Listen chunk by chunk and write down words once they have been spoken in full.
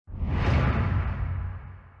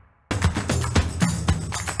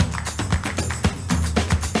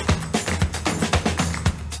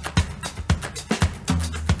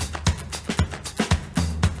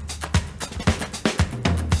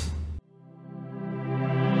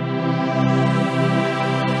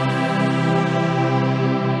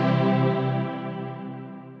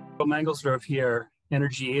Mangelsdorf here,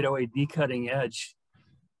 Energy 808D Cutting Edge,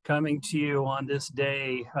 coming to you on this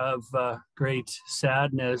day of great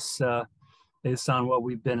sadness based on what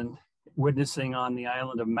we've been witnessing on the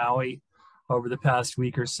island of Maui over the past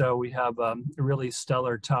week or so. We have a really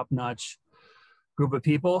stellar, top-notch group of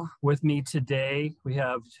people with me today. We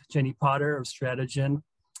have Jennie Potter of Stratagen,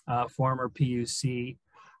 former PUC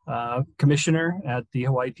commissioner at the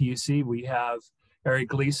Hawaii PUC. We have Eric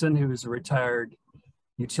Gleason, who is a retired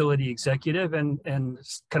utility executive, and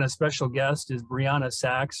kind of special guest is Brianna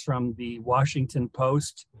Sachs from the Washington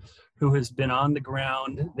Post, who has been on the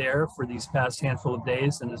ground there for these past handful of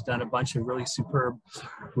days and has done a bunch of really superb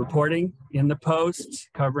reporting in the Post,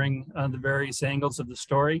 covering the various angles of the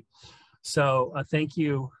story. So thank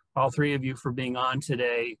you, all three of you, for being on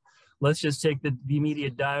today. Let's just take the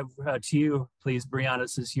immediate dive to you, please, Brianna,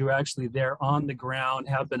 since you're actually there on the ground,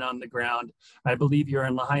 have been on the ground. I believe you're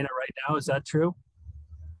in Lahaina right now. Is that true?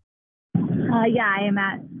 Yeah, I am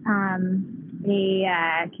at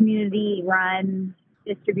a community-run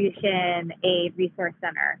distribution aid resource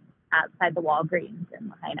center outside the Walgreens in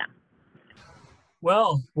Lahaina.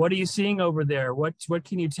 Well, what are you seeing over there? What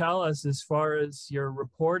can you tell us as far as your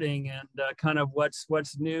reporting and kind of what's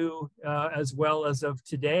new as well as of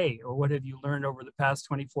today, or what have you learned over the past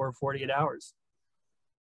 24 or 48 hours?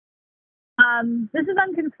 This is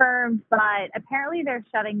unconfirmed, but apparently they're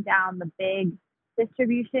shutting down the big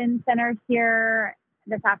distribution center here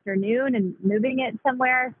this afternoon and moving it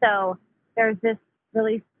somewhere. So there's this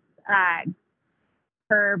really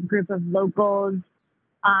superb group of locals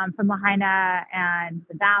from Lahaina and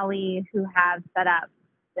the Valley who have set up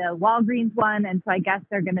the Walgreens one. And so I guess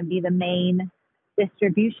they're going to be the main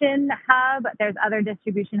distribution hub. There's other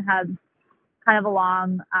distribution hubs kind of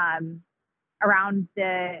along around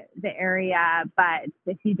the area, but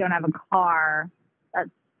if you don't have a car, that's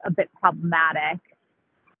a bit problematic.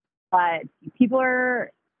 But people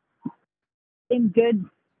are in good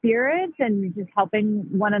spirits and just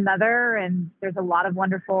helping one another, and there's a lot of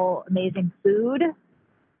wonderful, amazing food.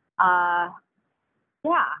 Yeah,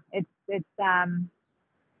 it's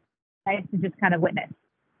nice to just kind of witness.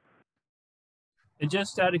 And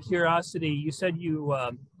just out of curiosity, you said you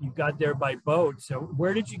got there by boat. So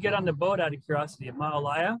where did you get on the boat, out of curiosity? At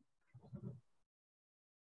Maui?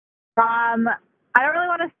 I don't really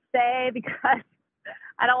want to say because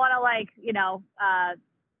I don't want to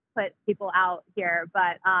put people out here,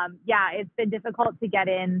 but yeah, it's been difficult to get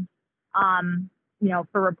in,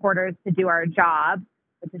 for reporters to do our job,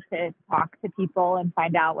 which is to talk to people and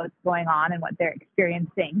find out what's going on and what they're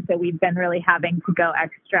experiencing. So we've been really having to go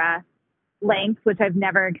extra lengths, which I've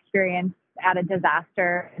never experienced at a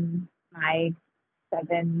disaster in my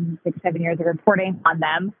 7 years of reporting on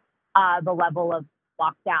them, the level of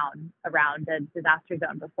lockdown around a disaster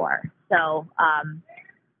zone before. So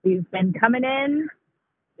we've been coming in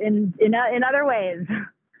other ways.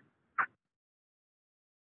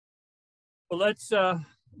 Well,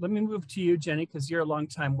 let me move to you, Jennie, because you're a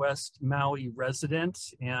longtime West Maui resident,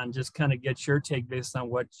 and just kind of get your take based on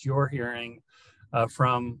what you're hearing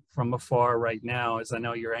from afar right now, as I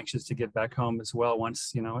know you're anxious to get back home as well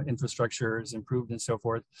once, infrastructure is improved and so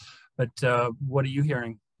forth. But what are you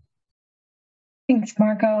hearing? Thanks,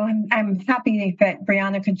 Marco. I'm happy that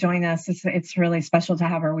Brianna could join us. It's really special to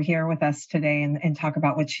have her here with us today and talk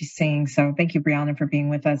about what she's seeing. So thank you, Brianna, for being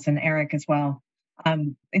with us, and Eric as well.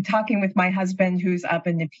 And talking with my husband, who's up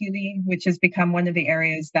in Napili, which has become one of the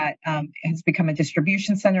areas that has become a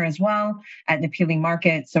distribution center as well at Napili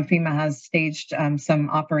Market. So FEMA has staged some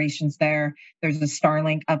operations there. There's a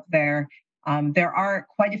Starlink up there. There are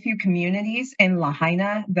quite a few communities in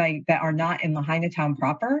Lahaina that are not in Lahaina town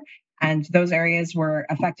proper. And those areas were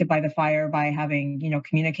affected by the fire by having,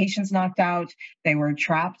 communications knocked out. They were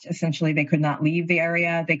trapped. Essentially, they could not leave the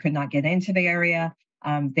area. They could not get into the area.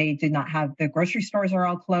 They did not have, the grocery stores are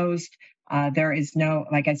all closed. There is no,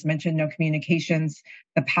 like I mentioned, no communications.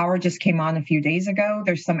 The power just came on a few days ago.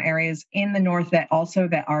 There's some areas in the north that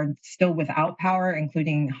are still without power,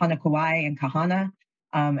 including Hanakauai and Kahana.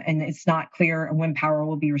 And it's not clear when power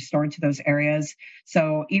will be restored to those areas.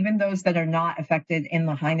 So even those that are not affected in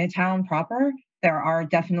Lahaina town proper, there are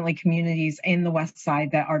definitely communities in the west side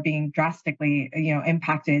that are being drastically,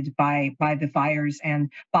 impacted by the fires and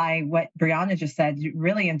by what Brianna just said,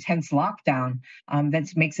 really intense lockdown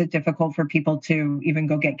that makes it difficult for people to even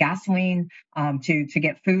go get gasoline, to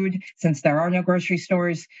get food, since there are no grocery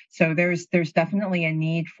stores. So there's definitely a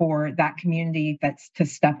need for that community to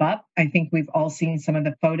step up. I think we've all seen some of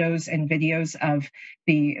the photos and videos of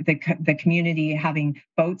the community having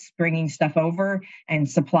boats bringing stuff over and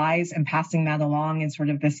supplies and passing that along along in sort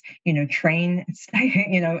of this, train,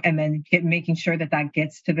 and then making sure that that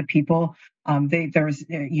gets to the people. There's,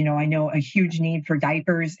 I know a huge need for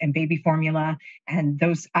diapers and baby formula, and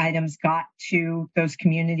those items got to those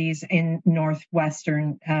communities in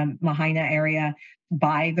northwestern Lahaina area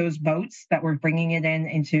by those boats that were bringing it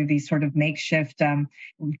into these sort of makeshift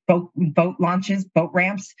boat launches, boat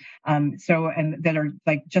ramps. And that are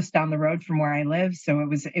like just down the road from where I live. So it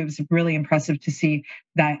was really impressive to see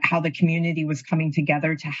that how the community was coming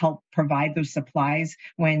together to help provide those supplies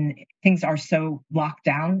when things are so locked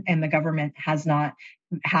down and the government has not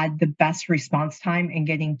had the best response time in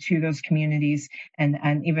getting to those communities, and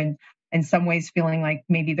even in some ways feeling like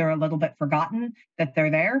maybe they're a little bit forgotten that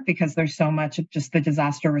they're there because there's so much of just the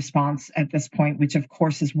disaster response at this point, which of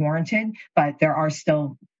course is warranted, but there are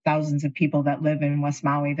still thousands of people that live in West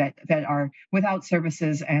Maui that are without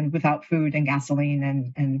services and without food and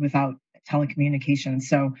gasoline and without telecommunications.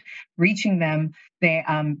 So reaching them,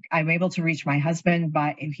 I'm able to reach my husband,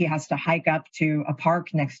 but he has to hike up to a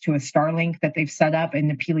park next to a Starlink that they've set up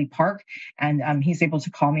in Napili Park, and he's able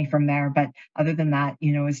to call me from there. But other than that,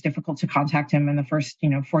 it's difficult to contact him in the first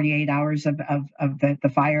 48 hours of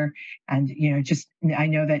the fire. And I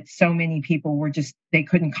know that so many people were they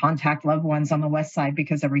couldn't contact loved ones on the west side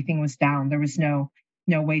because everything was down. There was no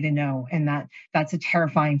way to know, and that's a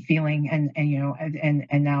terrifying feeling. And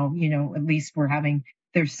now at least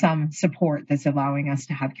there's some support that's allowing us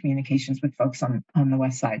to have communications with folks on the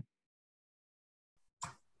west side.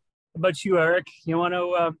 How about you, Eric? You want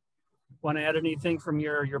to add anything from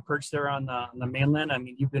your perch there on the mainland? I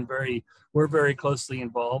mean, we're very closely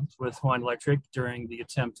involved with Hawaiian Electric during the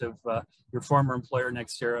attempt of your former employer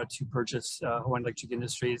NextEra to purchase Hawaiian Electric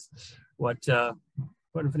Industries.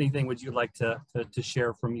 What if anything would you like to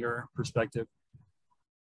share from your perspective?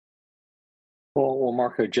 Well,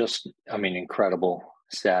 Marco, incredible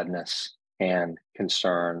sadness and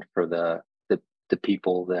concern for the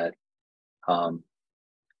people that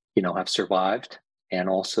have survived, and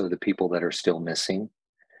also the people that are still missing.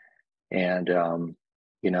 And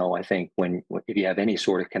I think if you have any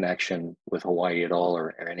sort of connection with Hawaii at all,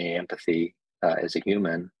 or any empathy as a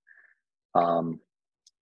human,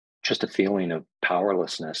 just a feeling of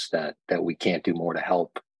powerlessness that we can't do more to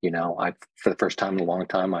help. For the first time in a long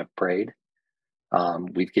time, I've prayed.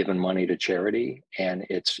 We've given money to charity, and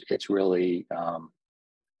it's really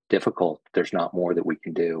difficult. There's not more that we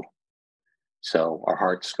can do. So our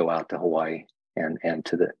hearts go out to Hawaii and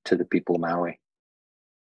to the people of Maui.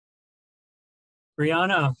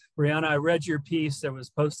 Brianna, I read your piece that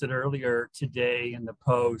was posted earlier today in the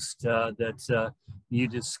Post that you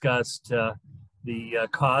discussed the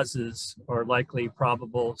causes, or likely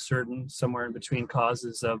probable, certain, somewhere in between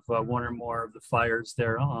causes of one or more of the fires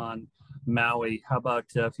there on Maui. How about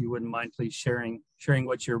if you wouldn't mind please sharing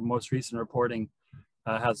what your most recent reporting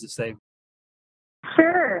has to say?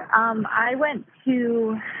 Sure. I went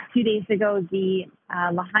to, a few days ago, the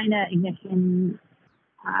Lahaina Ignition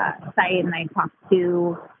site, and I talked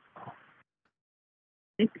to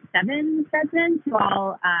 6-7 residents who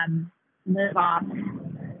all live off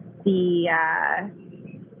the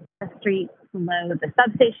street below the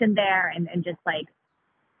substation there, and just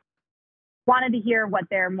wanted to hear what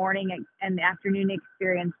their morning and afternoon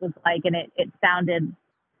experience was like. And it sounded,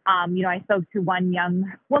 I spoke to one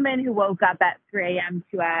young woman who woke up at 3 a.m.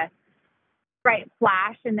 to a bright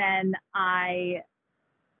flash, and then I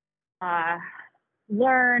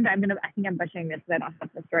learned, I think I'm butchering this because I don't have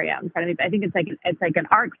the story out in front of me, but I think it's like an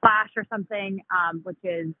arc flash or something, which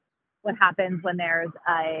is what happens when there's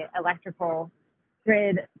a electrical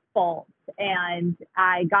grid fault. And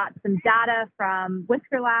I got some data from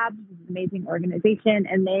Whisker Labs, which is an amazing organization,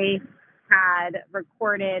 and they had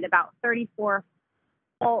recorded about 34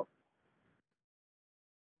 faults,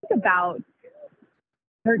 about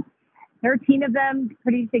 13 of them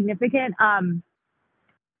pretty significant,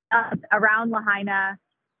 around Lahaina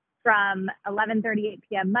from 11:38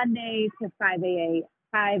 p.m. Monday to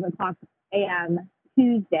 5 o'clock a.m.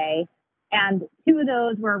 Tuesday. And 2 of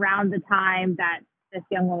those were around the time that this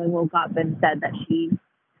young woman woke up and said that she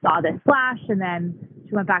saw this flash, and then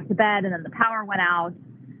she went back to bed, and then the power went out,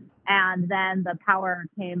 and then the power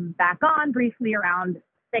came back on briefly around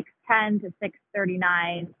 6:10 to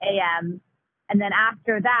 6:39 a.m. And then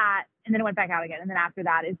after that, and then it went back out again. And then after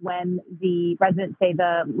that is when the residents say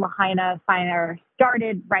the Lahaina fire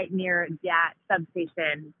started right near that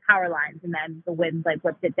substation power lines, and then the wind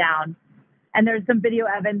whipped it down. And there's some video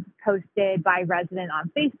evidence posted by a resident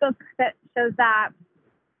on Facebook that shows that.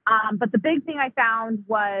 But the big thing I found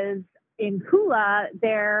was in Kula,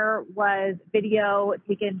 there was video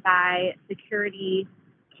taken by security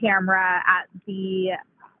camera at the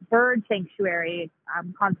bird sanctuary,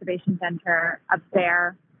 conservation center up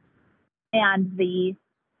there. And the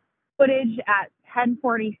footage at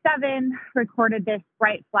 10:47 recorded this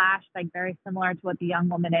bright flash, like very similar to what the young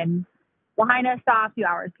woman in Lahaina saw a few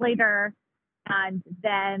hours later. And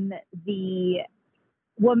then the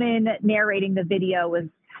woman narrating the video was,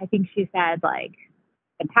 I think she said, like,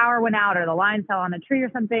 the power went out or the line fell on a tree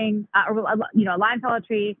or something, a line fell on a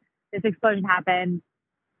tree, this explosion happened,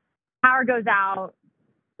 power goes out,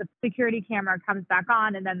 the security camera comes back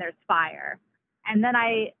on, and then there's fire. And then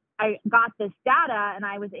I got this data, and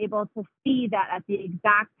I was able to see that at the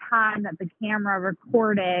exact time that the camera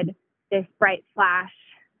recorded this bright flash,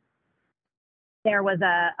 there was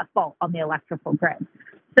a fault on the electrical grid.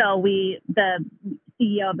 So the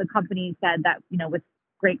CEO of the company said that, with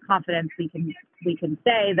great confidence, we can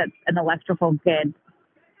say that an electrical grid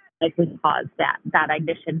likely caused that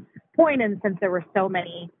ignition point. And since there were so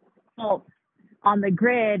many faults on the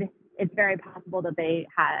grid, it's very possible that they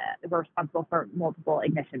were responsible for multiple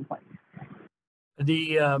ignition points.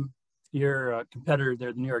 Your competitor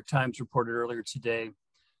there, the New York Times, reported earlier today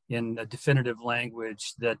in definitive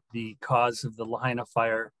language that the cause of the Lahaina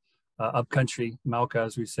fire upcountry, Mauka,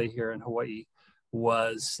 as we say here in Hawaii,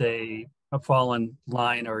 was a fallen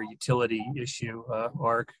line or utility issue,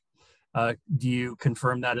 arc. Do you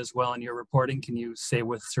confirm that as well in your reporting? Can you say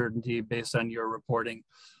with certainty, based on your reporting,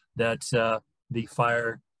 that the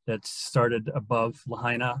fire that started above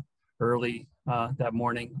Lahaina early that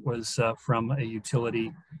morning was from a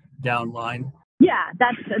utility down line? Yeah,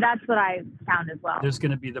 that's what I found as well. There's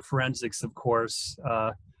going to be the forensics, of course,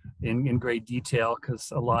 in great detail,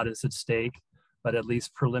 because a lot is at stake. But at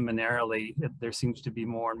least preliminarily, there seems to be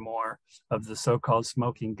more and more of the so-called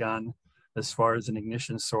smoking gun as far as an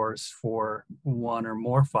ignition source for one or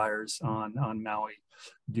more fires on Maui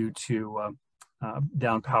due to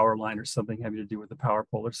down power line or something having to do with the power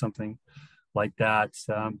pole or something like that.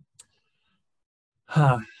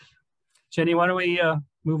 Jennie, why don't we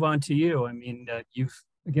move on to you? I mean, you've,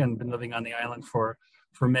 again, been living on the island for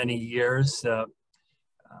many years.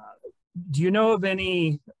 Do you know of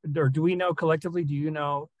any, or do we know collectively, do you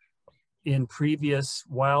know in previous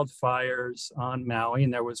wildfires on Maui,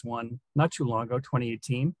 and there was one not too long ago,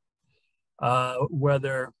 2018,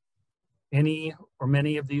 whether any or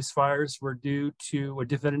many of these fires were due to, or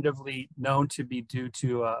definitively known to be due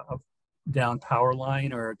to a down power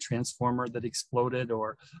line or a transformer that exploded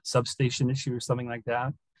or substation issue or something like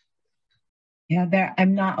that? Yeah,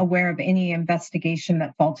 I'm not aware of any investigation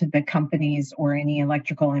that faulted the companies or any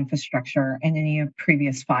electrical infrastructure in any of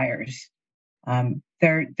previous fires.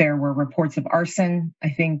 There were reports of arson, I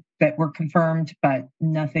think, that were confirmed, but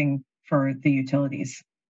nothing for the utilities.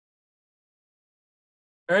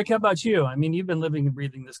 Eric, how about you? I mean, you've been living and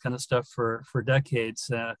breathing this kind of stuff for decades.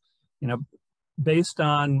 Based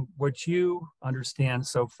on what you understand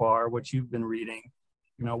so far, what you've been reading,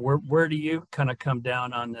 where do you kind of come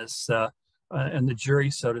down on this? And the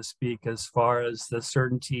jury, so to speak, as far as the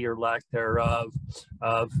certainty or lack thereof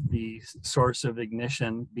of the source of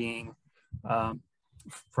ignition being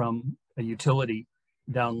from a utility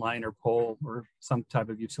downline or pole or some type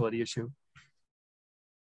of utility issue?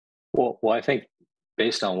 Well, I think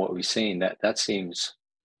based on what we've seen, that seems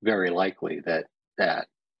very likely that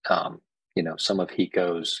some of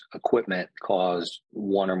HECO's equipment caused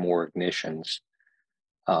one or more ignitions.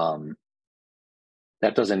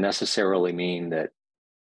 That doesn't necessarily mean that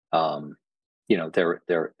they're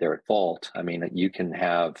at fault. I mean, you can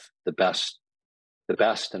have the best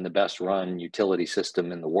and the best run utility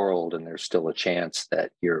system in the world, and there's still a chance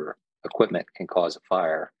that your equipment can cause a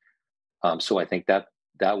fire. So I think that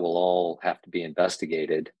will all have to be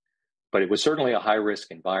investigated. But it was certainly a high risk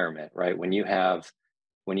environment, right? When you have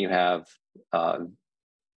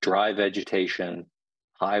dry vegetation,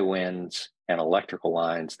 high winds, and electrical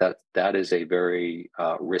lines, that is a very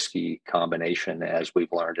risky combination, as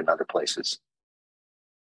we've learned in other places.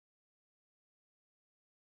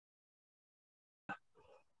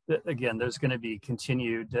 Again, there's going to be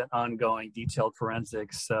continued ongoing detailed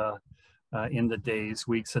forensics in the days,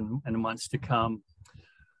 weeks, and months to come.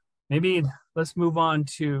 Maybe let's move on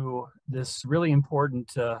to this really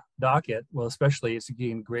important docket. Well, especially it's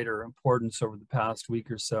gained greater importance over the past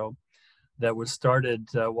week or so, that was started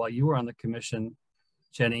while you were on the commission,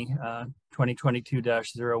 Jennie,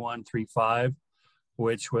 2022-0135,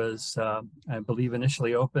 which was, I believe,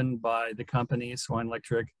 initially opened by the company Swan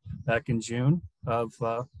Electric back in June of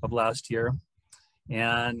last year.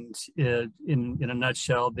 And in a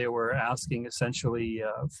nutshell, they were asking essentially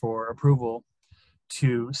for approval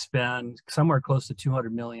to spend somewhere close to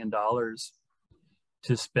 $200 million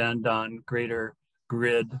to spend on greater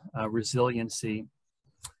grid resiliency.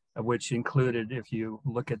 which included, if you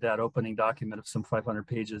look at that opening document of some 500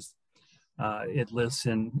 pages, it lists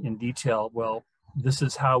in detail, well, this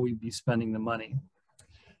is how we'd be spending the money.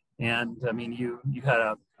 And I mean, you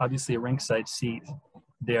had obviously a ringside seat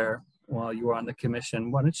there while you were on the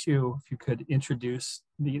commission. Why don't you, if you could introduce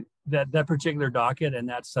that particular docket and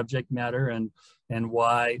that subject matter, and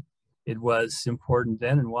why it was important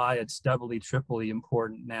then and why it's doubly, triply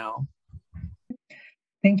important now.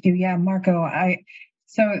 Thank you. Yeah, Marco.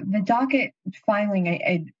 So the docket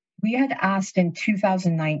filing, we had asked in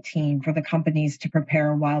 2019 for the companies to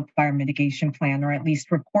prepare a wildfire mitigation plan, or at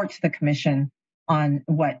least report to the commission on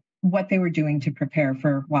what they were doing to prepare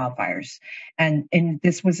for wildfires. And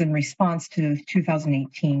this was in response to the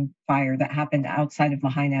 2018 fire that happened outside of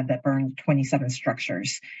Lahaina that burned 27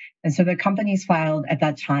 structures. And so the companies filed at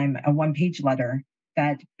that time a one-page letter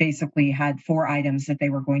that basically had 4 items that they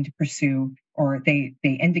were going to pursue, or they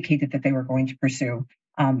indicated that they were going to pursue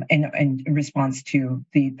in response to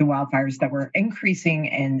the wildfires that were increasing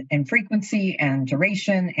in frequency and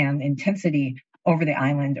duration and intensity over the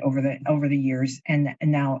island over the years, and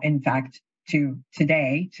now, in fact, to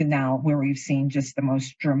today, to now, where we've seen just the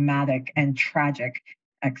most dramatic and tragic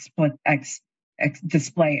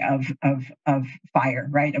display of fire,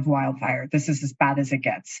 right, of wildfire. This is as bad as it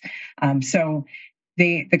gets. So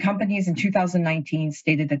the companies in 2019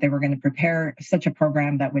 stated that they were going to prepare such a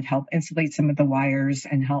program that would help insulate some of the wires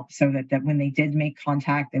and help so that when they did make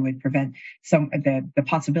contact, they would prevent the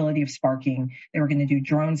possibility of sparking. They were going to do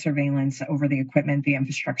drone surveillance over the equipment, the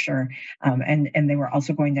infrastructure, and they were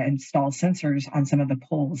also going to install sensors on some of the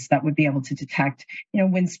poles that would be able to detect,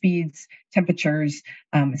 wind speeds, temperatures,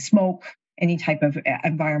 smoke, any type of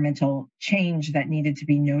environmental change that needed to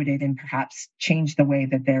be noted, and perhaps change the way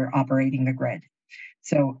that they're operating the grid.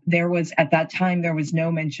 So at that time, there was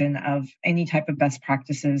no mention of any type of best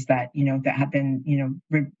practices that have been,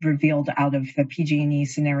 revealed out of the PG&E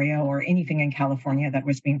scenario or anything in California that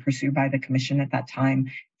was being pursued by the commission at that time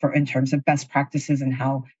in terms of best practices and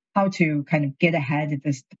how to kind of get ahead at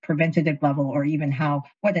this preventative level, or even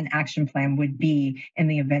what an action plan would be in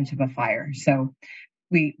the event of a fire. So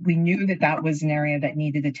we knew that was an area that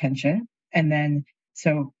needed attention. And then,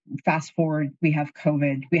 so fast forward, we have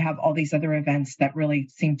COVID, we have all these other events that really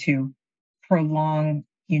seem to prolong,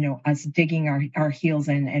 us digging our heels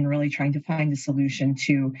in and really trying to find a solution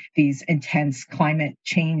to these intense climate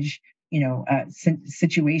change,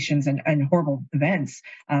 situations and horrible events,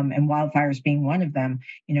 and wildfires being one of them,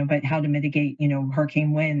 but how to mitigate,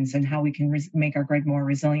 hurricane winds and how we can make our grid more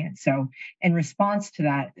resilient. So in response to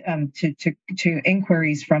that, to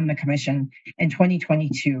inquiries from the commission in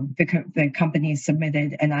 2022, the companies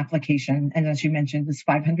submitted an application. And as you mentioned, it's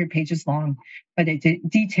 500 pages long, but it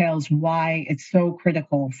details why it's so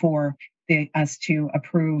critical for us to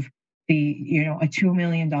approve a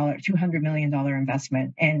 $200 million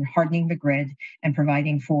investment in hardening the grid and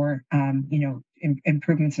providing for,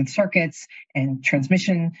 improvements in circuits and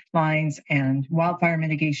transmission lines and wildfire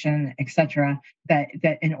mitigation, et cetera,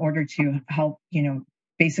 that in order to help,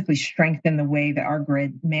 basically strengthen the way that our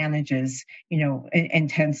grid manages,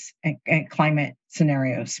 intense climate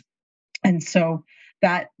scenarios. And so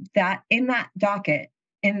that in that docket,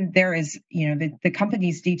 and there is, the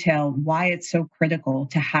companies detail why it's so critical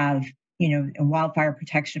to have, a wildfire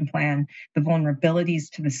protection plan, the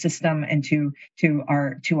vulnerabilities to the system and to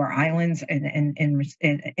our islands, and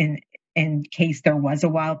in case there was a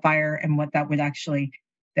wildfire, and what that would actually,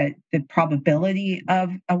 that the probability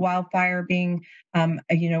of a wildfire being,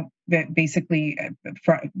 basically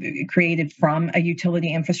created from a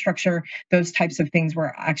utility infrastructure. Those types of things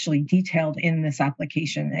were actually detailed in this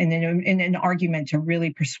application, and in an argument to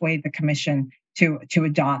really persuade the commission to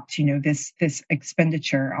adopt, this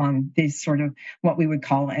expenditure on this sort of what we would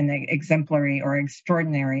call an exemplary or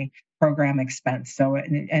extraordinary program expense. So,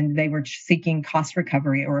 and they were seeking cost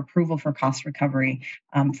recovery or approval for cost recovery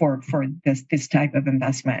for this type of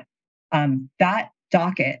investment. That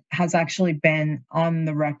docket has actually been on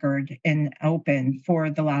the record and open for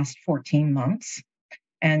the last 14 months.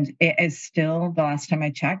 And it is still, the last time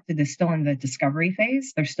I checked, it is still in the discovery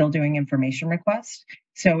phase. They're still doing information requests.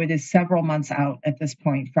 So it is several months out at this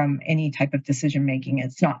point from any type of decision making.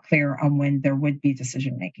 It's not clear on when there would be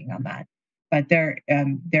decision making on that. But there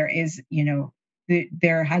is,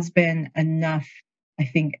 there has been enough, I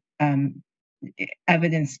think,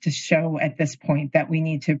 evidence to show at this point that we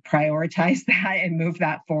need to prioritize that and move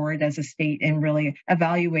that forward as a state and really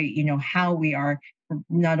evaluate, how we are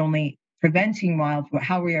not only preventing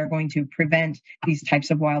how we are going to prevent these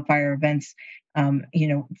types of wildfire events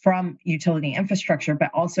from utility infrastructure, but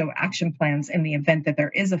also action plans in the event that there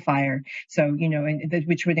is a fire. So,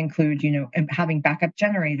 which would include, having backup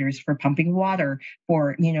generators for pumping water,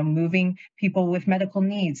 for, moving people with medical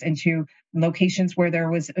needs into locations where there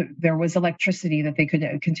was electricity that they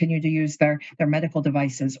could continue to use their medical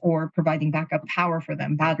devices, or providing backup power for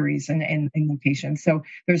them, batteries in locations. So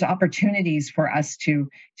there's opportunities for us to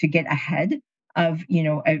get ahead of,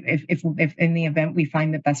 if in the event we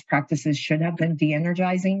find that best practices should have been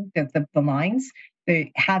de-energizing the lines,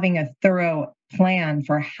 having a thorough plan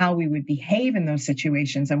for how we would behave in those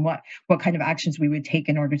situations, and what kind of actions we would take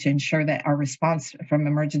in order to ensure that our response from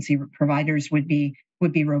emergency providers would be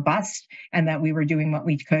robust, and that we were doing what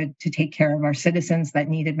we could to take care of our citizens that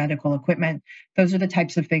needed medical equipment. Those are the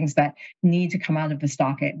types of things that need to come out of this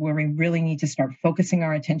docket, where we really need to start focusing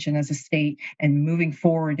our attention as a state and moving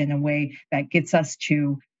forward in a way that gets us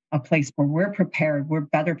to a place where we're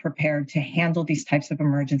better prepared to handle these types of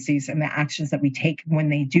emergencies and the actions that we take when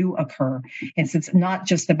they do occur. And so it's not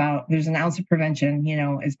just about, there's an ounce of prevention,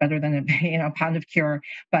 is better than a pound of cure,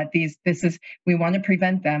 but we want to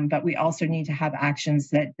prevent them, but we also need to have actions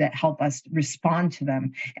that help us respond to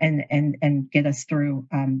them and get us through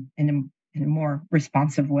in a more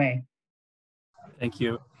responsive way. Thank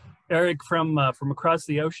you. Eric, from across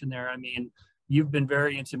the ocean there, you've been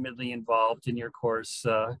very intimately involved in your course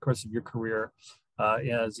of your career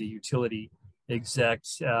as a utility exec,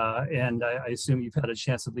 and I assume you've had a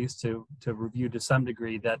chance at least to review to some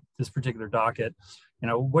degree that this particular docket.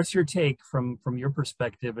 What's your take from your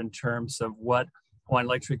perspective in terms of what Hawaiian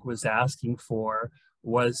Electric was asking for?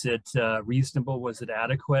 Was it reasonable? Was it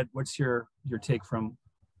adequate? What's your take from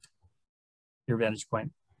your vantage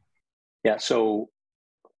point? Yeah. So,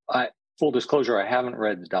 full disclosure, I haven't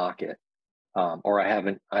read the docket. Or I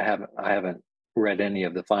haven't read any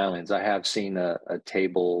of the filings. I have seen a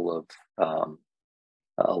table of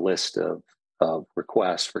a list of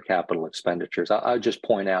requests for capital expenditures. I'll just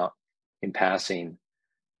point out in passing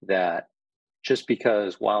that just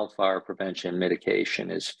because wildfire prevention and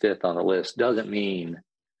mitigation is fifth on the list doesn't mean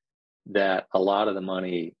that a lot of the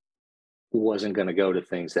money wasn't going to go to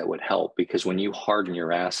things that would help, because when you harden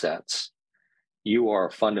your assets, you are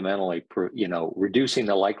fundamentally, reducing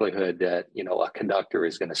the likelihood that, a conductor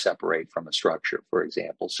is going to separate from a structure, for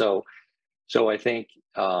example. So I think,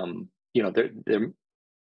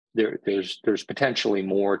 there's potentially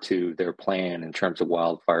more to their plan in terms of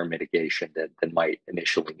wildfire mitigation than might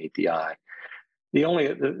initially meet the eye.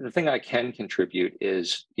 The thing I can contribute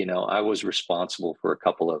is, I was responsible for a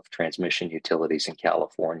couple of transmission utilities in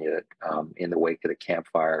California in the wake of the Camp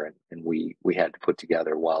Fire, and we had to put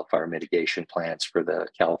together wildfire mitigation plans for the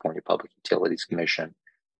California Public Utilities Commission,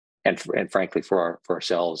 and frankly for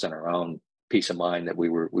ourselves and our own peace of mind that we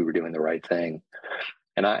were doing the right thing.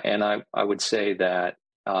 And I would say that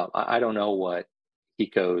I don't know what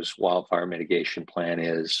HECO's wildfire mitigation plan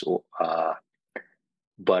is.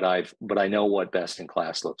 But I know what best in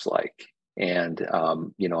class looks like, and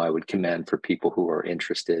I would commend for people who are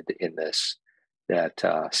interested in this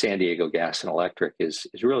that San Diego Gas and Electric is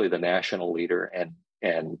really the national leader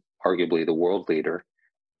and arguably the world leader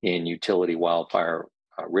in utility wildfire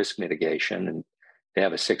risk mitigation, and they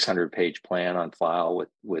have a 600-page plan on file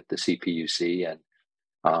with the CPUC, and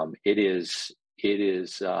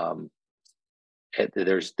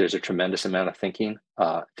there's a tremendous amount of thinking,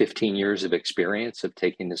 15 years of experience of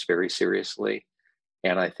taking this very seriously.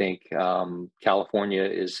 And I think California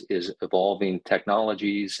is evolving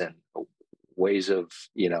technologies and ways of,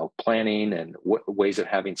 planning and ways of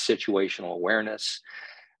having situational awareness.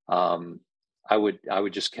 I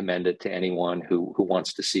would just commend it to anyone who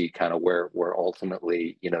wants to see kind of where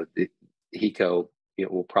ultimately, the HECO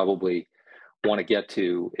will probably want to get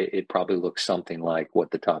to. It probably looks something like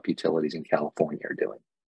what the top utilities in California are doing.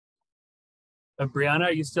 Brianna,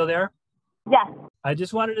 are you still there? Yes. I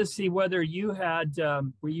just wanted to see whether you had,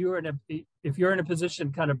 if you're in a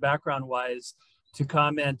position kind of background wise to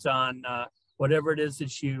comment on whatever it is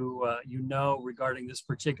that you regarding this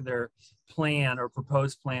particular plan or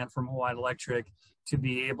proposed plan from Hawaiian Electric to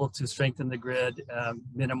be able to strengthen the grid,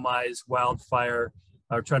 minimize wildfire,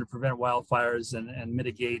 or try to prevent wildfires and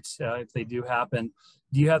mitigate if they do happen.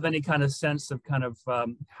 Do you have any kind of sense of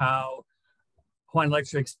how Hawaiian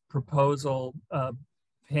Electric's proposal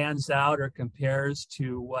pans out or compares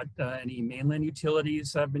to what any mainland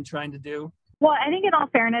utilities have been trying to do? Well, I think in all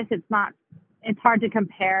fairness, it's hard to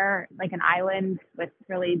compare like an island with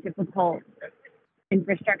really difficult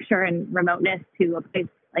infrastructure and remoteness to a place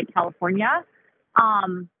like California.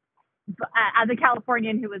 As a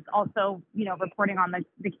Californian who is also, reporting on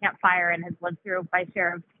the Camp Fire and has lived through my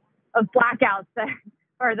share of blackouts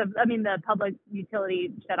or the public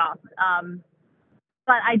utility shutoffs.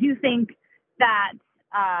 But I do think that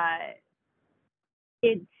I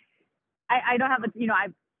don't have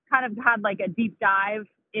I've kind of had like a deep dive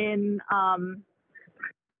in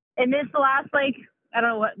this the last, like, I don't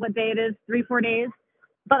know what day it is, 3-4 days.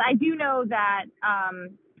 But I do know that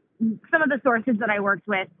some of the sources that I worked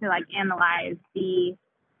with to like analyze the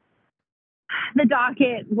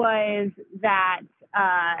docket was that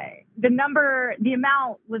the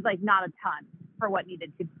amount was like not a ton for what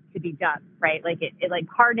needed to be done, right? Like it like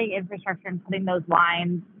hardening infrastructure and putting those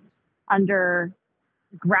lines under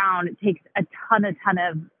ground, it takes a ton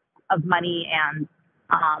of money and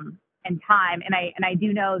time. And I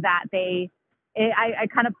do know that I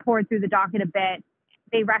kind of poured through the docket a bit.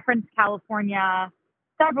 They referenced California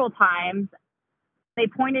several times. They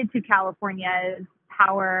pointed to California's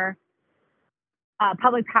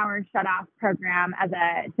public power shutoff program as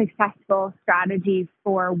a successful strategy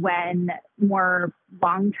for when more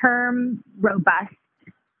long-term, robust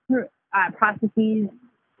processes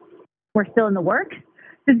were still in the works.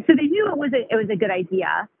 So they knew it was a good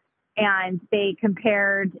idea, and they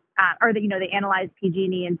compared, they analyzed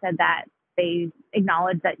PG&E and said that they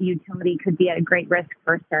acknowledged that utility could be at a great risk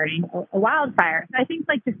for starting a wildfire. So I think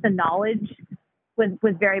like just the knowledge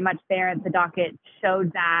was very much there. The docket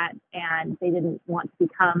showed that, and they didn't want to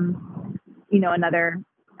become, another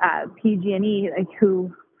PG&E like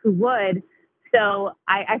who would. So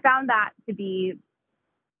I found that to be,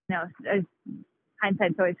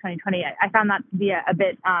 hindsight's always 20/20. I found that to be a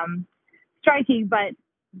bit striking. But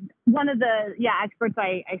one of the experts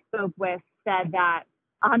I spoke with said that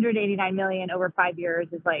 $189 million over 5 years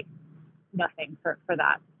is like nothing for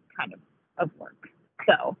that kind of work.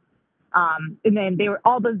 So, and then they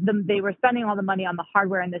were spending all the money on the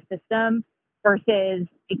hardware in the system versus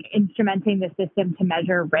instrumenting the system to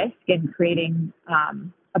measure risk and creating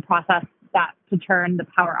a process to turn the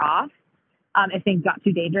power off if things got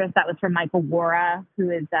too dangerous. That was from Michael Wara,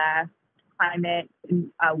 who is a climate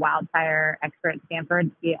wildfire expert at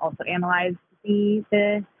Stanford. He also analyzed the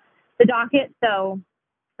docket. So,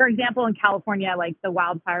 for example, in California, like the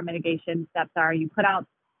wildfire mitigation steps are you put out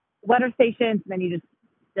weather stations, and then you just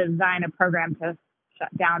design a program to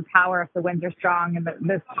shut down power if the winds are strong and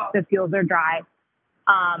the fuels are dry.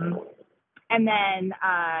 And then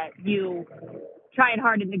you try and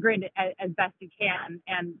harden the grid as best you can.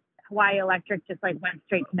 And Hawaii Electric just like went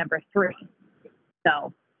straight to number 3.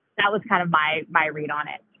 So that was kind of my read on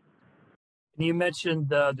it. You mentioned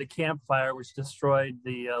the Camp Fire, which destroyed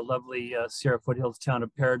the lovely Sierra Foothills town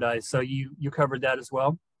of Paradise. So you covered that as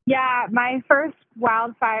well? Yeah, my first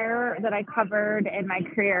wildfire that I covered in my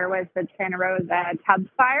career was the Santa Rosa Tubbs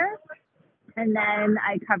Fire. And then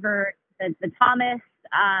I covered the Thomas.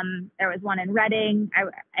 There was one in Redding.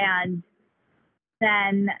 And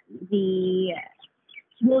then the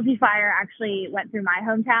Woolsey Fire actually went through my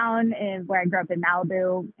hometown where I grew up in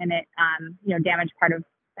Malibu. And it, damaged part of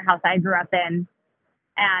the house I grew up in.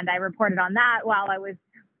 And I reported on that while I was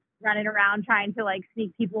running around trying to like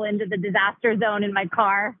sneak people into the disaster zone in my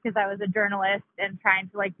car because I was a journalist and trying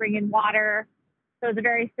to like bring in water. So it was a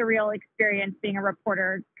very surreal experience being a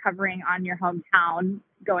reporter covering on your hometown,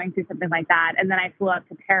 going through something like that. And then I flew up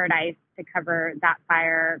to Paradise to cover that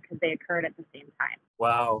fire because they occurred at the same time.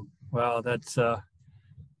 Wow. That's,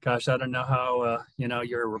 gosh, I don't know how,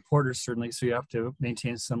 you're a reporter certainly, so you have to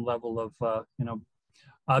maintain some level of,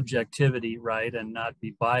 objectivity, right, and not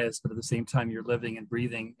be biased, but at the same time you're living and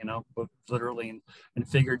breathing, both literally and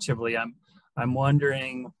figuratively. I'm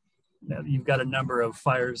wondering, you've got a number of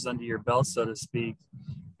fires under your belt, so to speak.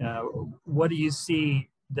 What do you see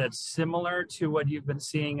that's similar to what you've been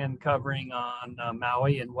seeing and covering on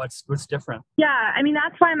Maui, and what's different? Yeah, I mean,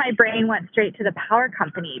 that's why my brain went straight to the power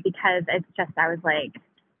company, because it's just, I was like,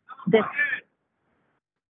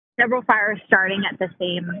 several fires starting at the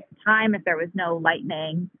same time if there was no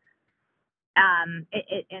lightning. And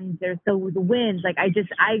there's the winds. Like I'm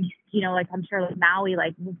sure like Maui,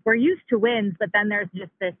 like we're used to winds, but then there's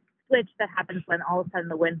just this switch that happens when all of a sudden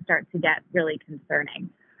the winds start to get really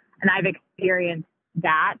concerning. And I've experienced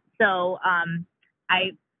that. So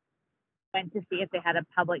I went to see if they had a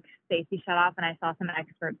public safety shutoff, and I saw some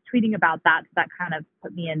experts tweeting about that. So that kind of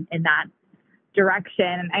put me in that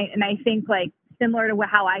direction. And I think like, similar to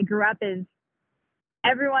how I grew up, is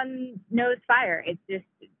everyone knows fire. It's just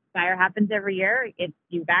fire happens every year. It's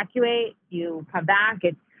you evacuate, you come back.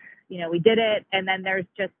 It's, we did it. And then there's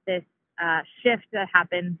just this shift that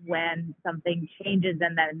happens when something changes,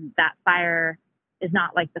 and then that fire is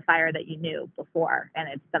not like the fire that you knew before, and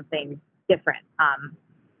it's something different.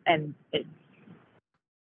 And that's,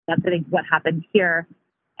 I think, what happened here.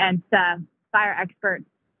 And fire experts,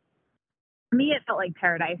 for me, it felt like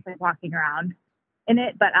paradise, like walking around in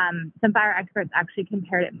it. But some fire experts actually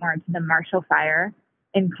compared it more to the Marshall Fire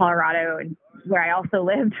in Colorado, and where I also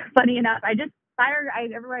lived. Funny enough,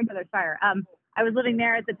 everywhere I go, there's fire. I was living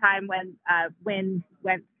there at the time when wind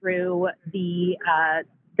went through the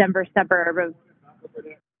Denver suburb of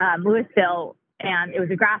Louisville, and it was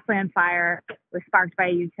a grassland fire. It was sparked by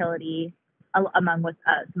a utility, among with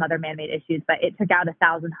some other man-made issues, but it took out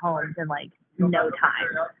 1,000 homes in like no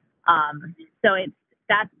time. So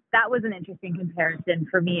that was an interesting comparison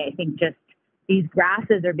for me. I think just these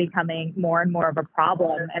grasses are becoming more and more of a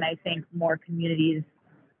problem, and I think more communities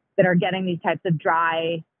that are getting these types of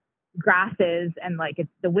dry grasses and like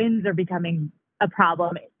the winds are becoming a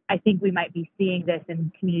problem. I think we might be seeing this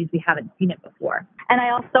in communities we haven't seen it before. And I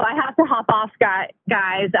have to hop off, guys.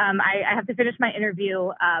 I have to finish my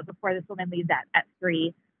interview before this woman leaves at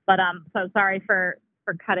 3. But so sorry for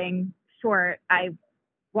cutting short. I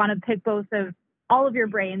want to pick all of your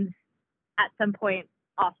brains at some point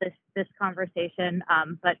off this conversation.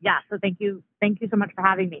 But yeah, so thank you so much for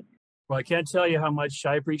having me. Well, I can't tell you how much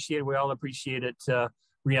I appreciate it. We all appreciate it,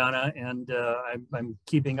 Brianna, and I'm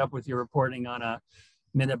keeping up with your reporting on a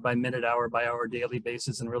minute-by-minute, hour-by-hour daily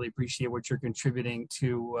basis, and really appreciate what you're contributing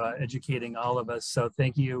to educating all of us. So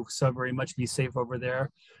thank you so very much. Be safe over there,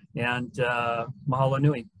 and mahalo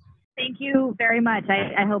nui. Thank you very much.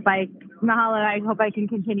 I hope I can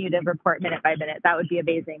continue to report minute by minute. That would be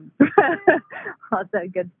amazing. That's a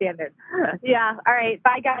good standard. Yeah. All right.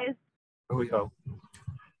 Bye, guys. Here we go.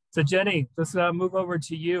 So Jennie, let's move over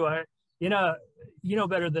to you. You know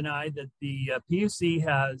better than I that the PUC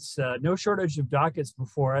has no shortage of dockets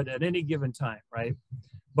before it at any given time, right?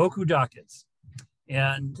 Boku dockets.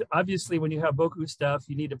 And obviously when you have Boku stuff,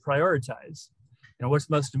 you need to prioritize. You know, what's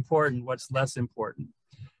most important, what's less important.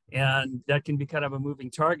 And that can be kind of a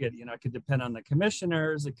moving target. You know, it could depend on the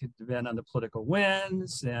commissioners, it could depend on the political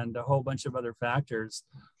winds and a whole bunch of other factors.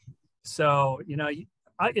 So, you know,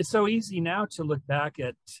 it's so easy now to look back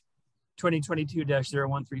at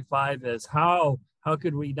 2022-0135 as how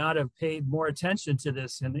could we not have paid more attention to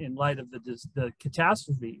this in light of the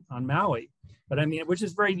catastrophe on Maui? But I mean, which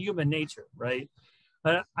is very human nature, right?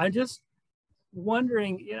 I'm just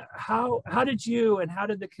wondering, you know, how did you and how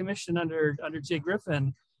did the commission under Jay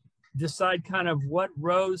Griffin decide kind of what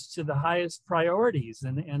rose to the highest priorities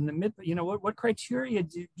and you know, what criteria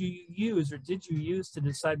do you use or did you use to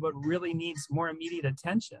decide what really needs more immediate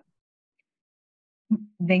attention?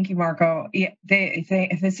 Thank you, Marco. Yeah,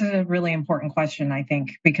 this is a really important question, I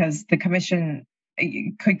think, because the commission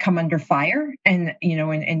could come under fire, and you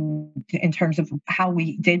know, in terms of how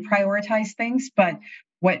we did prioritize things. But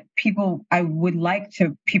what I would like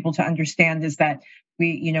people to understand is that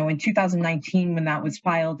we, you know, in 2019, when that was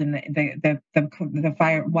filed in the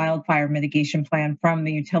wildfire mitigation plan from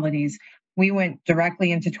the utilities, we went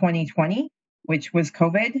directly into 2020. Which was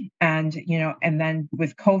COVID. And, you know, and then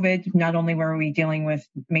with COVID, not only were we dealing with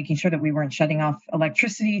making sure that we weren't shutting off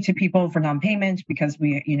electricity to people for non-payment because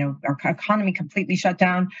we, you know, our economy completely shut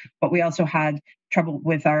down, but we also had trouble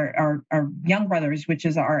with our Young Brothers, which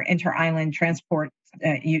is our inter-island transport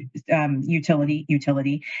utility.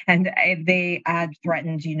 And they had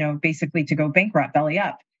threatened, you know, basically to go bankrupt, belly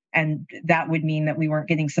up. And that would mean that we weren't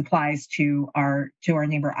getting supplies to our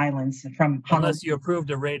neighbor islands from Honolulu. Unless you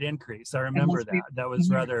approved a rate increase. I remember that was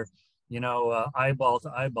rather, you know, eyeball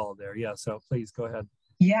to eyeball there. Yeah. So please go ahead.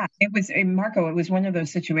 Yeah, it was, Marco, it was one of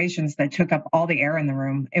those situations that took up all the air in the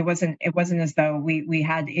room. It wasn't as though we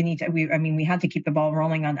had we had to keep the ball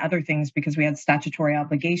rolling on other things because we had statutory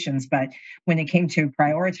obligations. But when it came to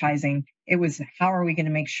prioritizing, it was how are we going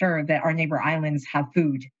to make sure that our neighbor islands have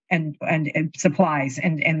food and supplies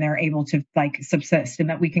and they're able to like subsist and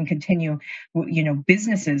that we can continue, you know,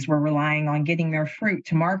 businesses were relying on getting their fruit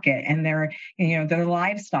to market and their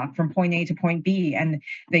livestock from point A to point B. And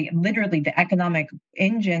literally the economic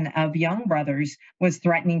engine of Young Brothers was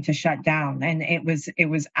threatening to shut down. And it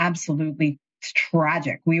was absolutely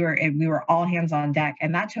tragic. We were all hands on deck,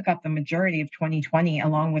 and that took up the majority of 2020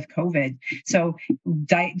 along with COVID. So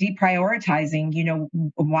deprioritizing, you know,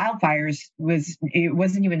 wildfires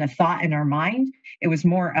wasn't even a thought in our mind. It was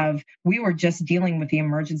more of we were just dealing with the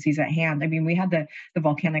emergencies at hand. I mean, we had the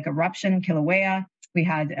volcanic eruption, Kilauea. We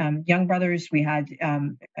had Young Brothers. We had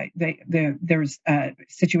there was a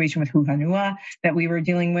situation with Huhanua that we were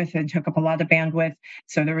dealing with and took up a lot of bandwidth.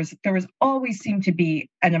 So there was always seemed to be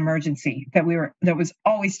an emergency that was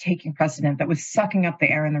always taking precedent, that was sucking up the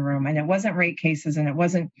air in the room. And it wasn't rate cases, and it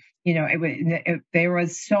wasn't, you know, there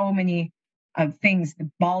was so many things, the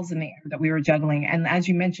balls in the air that we were juggling. And as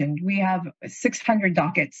you mentioned, we have 600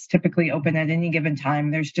 dockets typically open at any given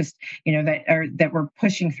time. There's just, that we're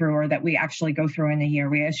pushing through, or that we actually go through in a year.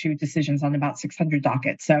 We issue decisions on about 600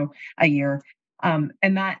 dockets, so a year. And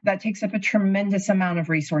that takes up a tremendous amount of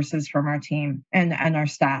resources from our team and our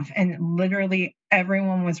staff. And literally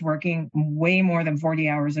everyone was working way more than 40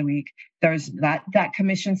 hours a week. There's that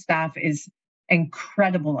commission staff is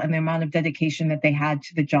incredible, and the amount of dedication that they had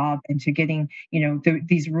to the job and to getting,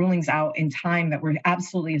 these rulings out in time that were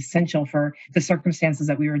absolutely essential for the circumstances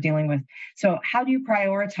that we were dealing with. So how do you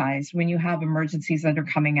prioritize when you have emergencies that are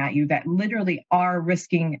coming at you that literally are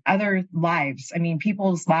risking other lives? I mean,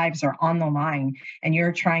 people's lives are on the line, and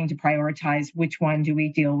you're trying to prioritize which one do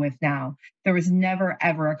we deal with now. There was never,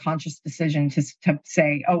 ever a conscious decision to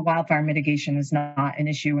say, oh, wildfire mitigation is not an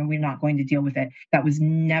issue and we're not going to deal with it. That was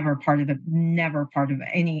never part of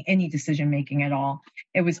any decision making at all.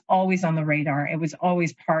 It was always on the radar. It was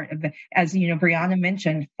always part of as Brianna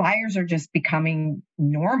mentioned, fires are just becoming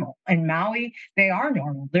normal. In Maui, they are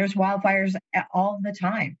normal. There's wildfires all the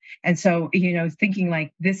time. And so, thinking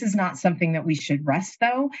like, this is not something that we should rest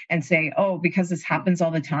though and say, oh, because this happens all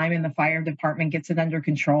the time and the fire department gets it under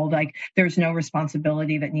control, like there's no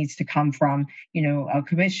responsibility that needs to come from, a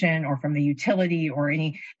commission or from the utility or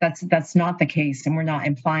any, that's not the case. And we're not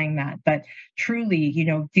implying that, but truly,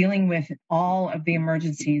 dealing with all of the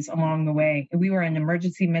emergencies along the way. We were in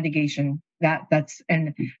emergency mitigation.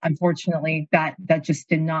 And unfortunately that just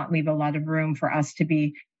did not leave a lot of room for us to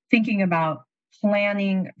be thinking about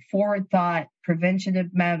planning, forward thought, preventative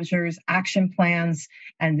measures, action plans,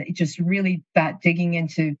 and just really that digging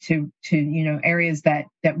into areas that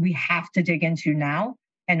we have to dig into now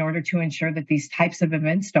in order to ensure that these types of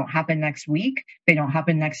events don't happen next week, they don't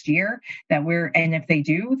happen next year, and if they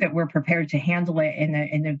do, that we're prepared to handle it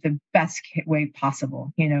in the best way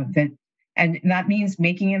possible, and that means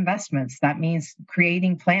making investments. That means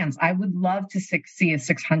creating plans. I would love to see a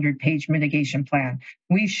 600-page mitigation plan.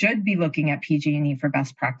 We should be looking at PG&E for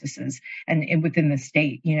best practices and within the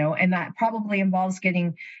state, and that probably involves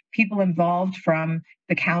getting people involved from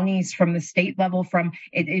the counties, from the state level, and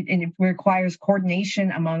it requires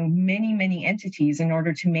coordination among many, many entities in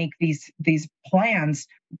order to make these plans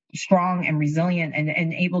strong and resilient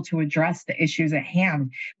and able to address the issues at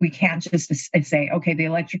hand. We can't just say, okay, the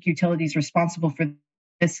electric utility is responsible for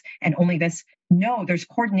this and only this. No, there's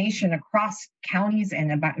coordination across counties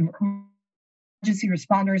and about emergency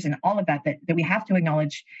responders and all of that we have to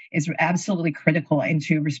acknowledge is absolutely critical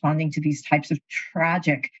into responding to these types of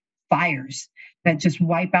tragic fires that just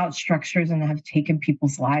wipe out structures and have taken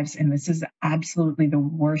people's lives. And this is absolutely the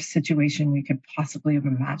worst situation we could possibly have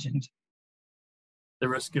imagined. The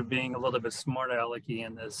risk of being a little bit smart alecky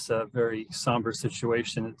in this very somber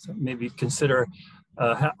situation, it's maybe consider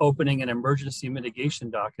opening an emergency mitigation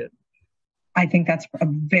docket. I think that's a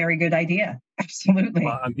very good idea. Absolutely.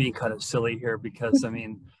 Well, I'm being kind of silly here because, I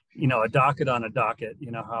mean, a docket on a docket,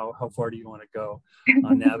 how far do you want to go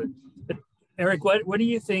on that? But Eric, what do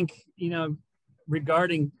you think,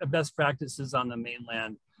 regarding best practices on the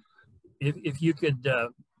mainland, if you could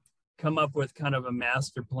come up with kind of a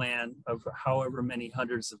master plan of however many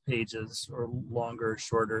hundreds of pages or longer or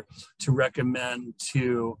shorter to recommend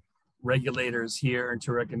to regulators here and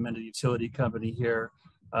to recommend a utility company here,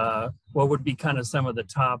 what would be kind of some of the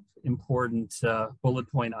top important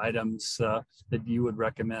bullet point items that you would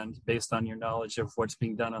recommend based on your knowledge of what's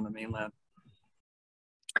being done on the mainland?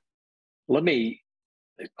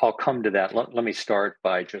 I'll come to that. Let me start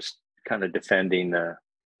by just kind of defending the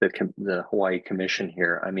Hawaii Commission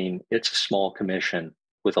here. I mean, it's a small commission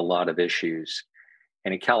with a lot of issues.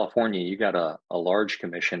 And in California, you got a large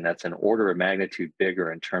commission that's an order of magnitude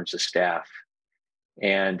bigger in terms of staff.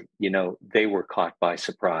 And, they were caught by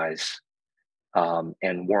surprise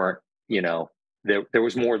and weren't, there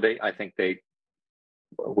was more I think they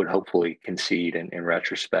would hopefully concede in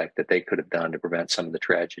retrospect that they could have done to prevent some of the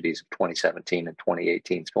tragedies of 2017 and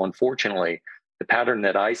 2018. So unfortunately, the pattern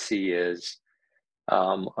that I see is,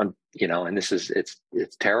 and this is,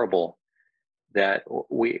 it's terrible that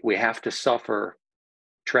we have to suffer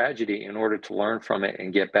tragedy in order to learn from it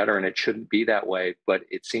and get better. And it shouldn't be that way, but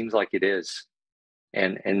it seems like it is.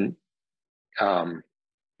 And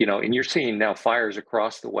you're seeing now fires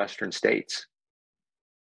across the Western states.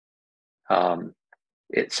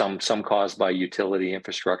 Some caused by utility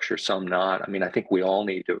infrastructure, some not. I mean, I think we all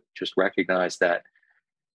need to just recognize that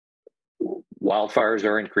wildfires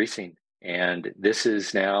are increasing, and this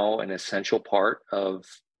is now an essential part of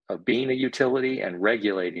being a utility and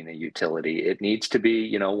regulating a utility. It needs to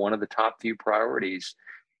be, one of the top few priorities.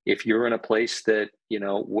 If you're in a place that,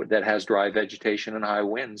 that has dry vegetation and high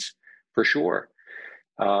winds, for sure.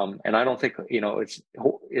 And I don't think,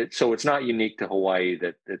 so it's not unique to Hawaii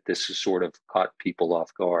that this has sort of caught people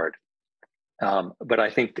off guard. But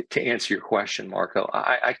I think that to answer your question, Marco,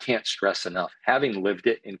 I can't stress enough. Having lived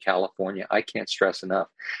it in California, I can't stress enough.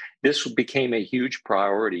 This became a huge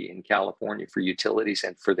priority in California for utilities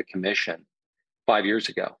and for the commission 5 years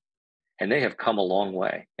ago. And they have come a long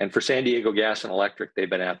way. And for San Diego Gas and Electric, they've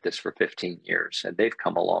been at this for 15 years, and they've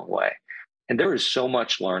come a long way. And there is so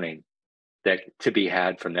much learning that to be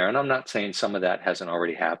had from there. And I'm not saying some of that hasn't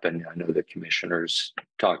already happened. I know the commissioners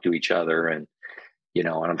talk to each other, and and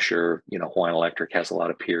I'm sure, Hawaiian Electric has a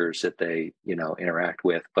lot of peers that they, interact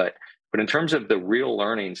with. But in terms of the real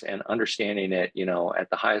learnings and understanding it, at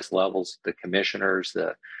the highest levels, the commissioners,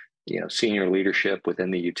 the, senior leadership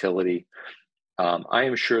within the utility, I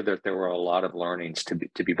am sure that there were a lot of learnings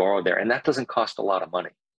to be borrowed there. And that doesn't cost a lot of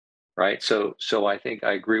money, right? So I think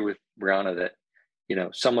I agree with Brianna that,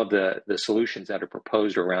 some of the solutions that are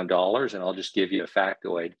proposed are around dollars. And I'll just give you a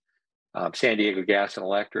factoid. San Diego Gas and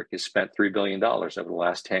Electric has spent $3 billion over the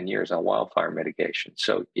last 10 years on wildfire mitigation.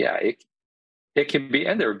 So yeah, it can be,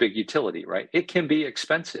 and they're a big utility, right? It can be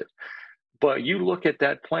expensive, but you look at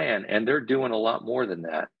that plan and they're doing a lot more than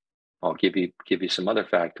that. I'll give you some other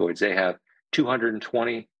factoids. They have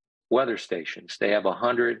 220 weather stations. They have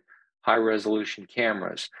 100 high resolution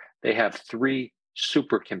cameras. They have 3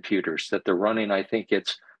 supercomputers that they're running. I think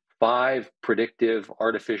it's 5 predictive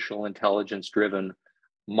artificial intelligence driven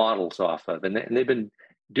models off of. And they've been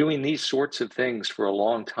doing these sorts of things for a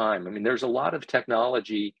long time. I mean, there's a lot of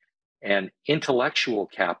technology and intellectual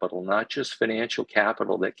capital, not just financial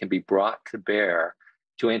capital, that can be brought to bear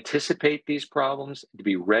to anticipate these problems, to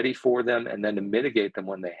be ready for them, and then to mitigate them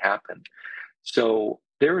when they happen. So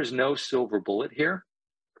there is no silver bullet here.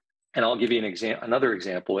 And I'll give you another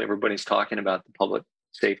example. Everybody's talking about the public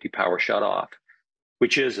safety power shutoff,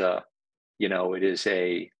 which is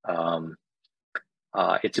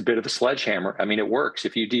it's a bit of a sledgehammer. I mean, it works.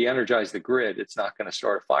 If you de-energize the grid, it's not going to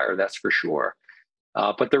start a fire, that's for sure.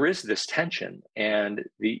 But there is this tension. And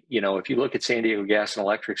if you look at San Diego Gas and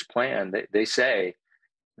Electric's plan, they say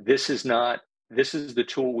this is the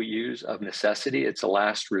tool we use of necessity. It's a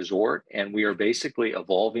last resort. And we are basically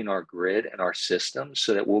evolving our grid and our systems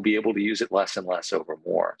so that we'll be able to use it less and less over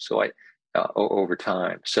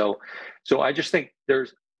time. So I just think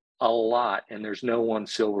there's a lot, and there's no one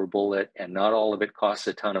silver bullet, and not all of it costs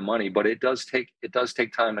a ton of money, but it does take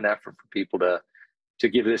time and effort for people to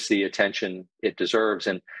give this the attention it deserves.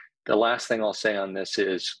 And the last thing I'll say on this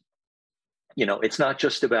is, it's not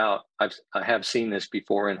just about, I have seen this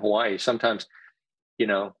before in Hawaii. Sometimes,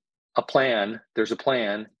 there's a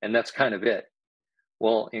plan, and that's kind of it.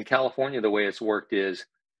 Well, in California, the way it's worked is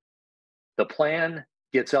the plan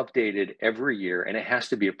gets updated every year, and it has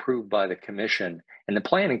to be approved by the commission. And the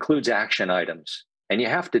plan includes action items, and you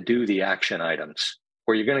have to do the action items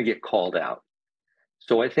or you're going to get called out.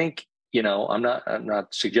 So I think, I'm not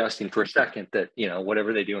suggesting for a second that,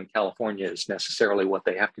 whatever they do in California is necessarily what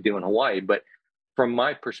they have to do in Hawaii. But from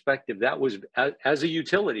my perspective, that was, as a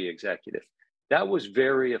utility executive, that was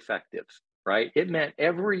very effective, right? It meant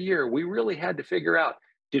every year we really had to figure out,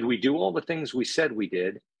 did we do all the things we said we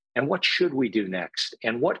did? And what should we do next?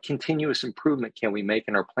 And what continuous improvement can we make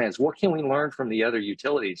in our plans? What can we learn from the other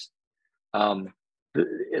utilities?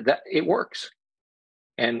 That it works.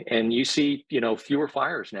 And you see, fewer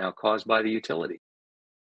fires now caused by the utility.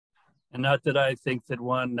 And not that I think that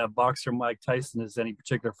one boxer Mike Tyson is any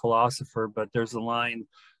particular philosopher, but there's a line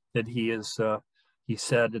that he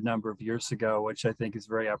said a number of years ago, which I think is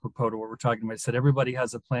very apropos to what we're talking about. He said, everybody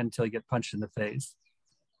has a plan until you get punched in the face.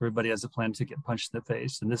 Everybody has a plan to get punched in the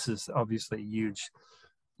face. And this is obviously a huge,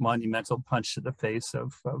 monumental punch to the face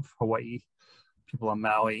of Hawaii, people on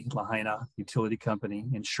Maui, Lahaina, utility company,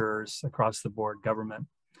 insurers, across the board, government.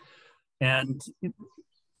 And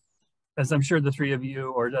as I'm sure the 3 of you,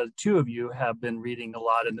 or the 2 of you, have been reading a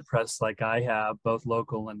lot in the press like I have, both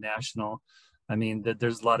local and national, I mean, that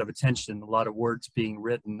there's a lot of attention, a lot of words being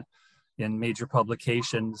written in major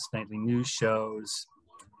publications, nightly news shows.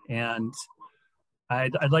 And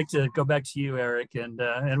I'd like to go back to you, Eric, and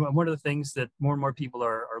one of the things that more and more people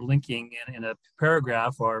are linking in a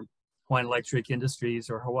paragraph are Hawaiian Electric Industries,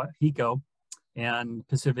 or HECO, and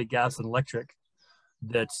Pacific Gas and Electric,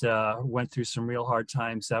 that went through some real hard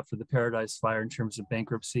times after the Paradise Fire in terms of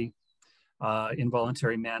bankruptcy,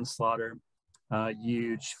 involuntary manslaughter,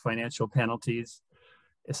 huge financial penalties.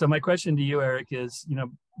 So my question to you, Eric, is,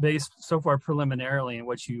 based so far preliminarily in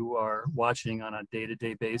what you are watching on a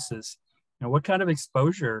day-to-day basis, what kind of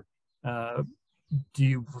exposure do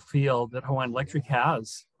you feel that Hawaiian Electric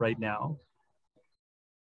has right now?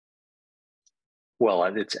 well,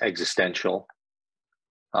 it's existential.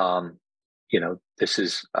 You know, this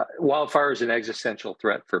is wildfire is an existential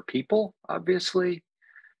threat for people, obviously,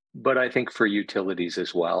 but I think for utilities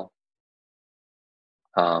as well.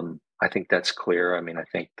 I think that's clear. I mean, I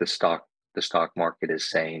think the stock market is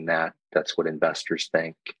saying that. That's what investors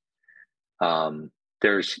think.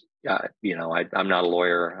 There's, you know, I'm not a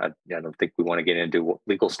lawyer. I don't think we want to get into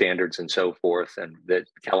legal standards and so forth, and that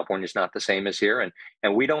California is not the same as here,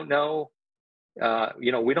 and we don't know.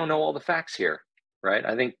 You know, we don't know all the facts here, right?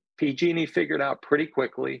 I think PG&E figured out pretty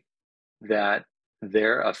quickly that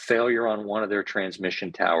a failure on one of their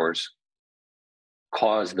transmission towers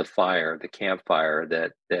caused the fire, the campfire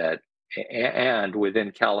and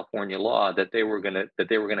within California law that they were going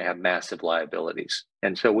to have massive liabilities.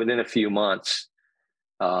 And so within a few months,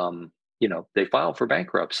 you know, they filed for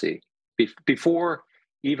bankruptcy before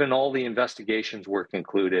even all the investigations were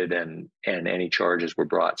concluded and any charges were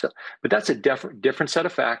brought. So, but that's a different set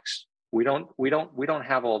of facts. We don't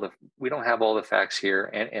have all the facts here,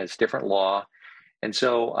 and it's different law. And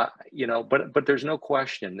so, you know, but there's no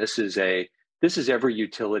question this is every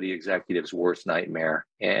utility executive's worst nightmare.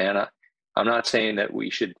 And I'm not saying that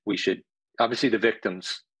we should obviously the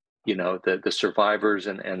victims, you know, the survivors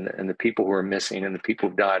and the people who are missing and the people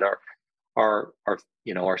who died are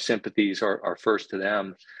you know, our sympathies are first to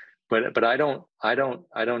them. But I don't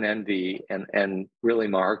envy, and really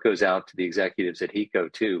my heart goes out to the executives at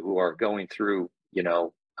HECO too, who are going through, you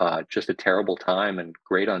know, just a terrible time and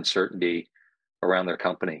great uncertainty around their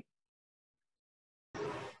company.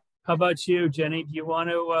 How about you, Jennie? Do you want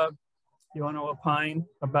to opine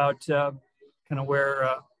about kind of where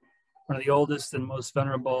one of the oldest and most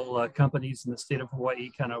venerable companies in the state of Hawaii,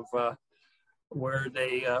 kind of where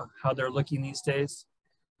they how they're looking these days?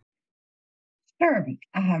 Sure.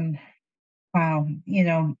 Wow. You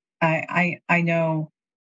know, I know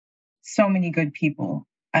so many good people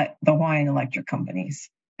at the Hawaiian electric companies,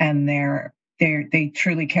 and they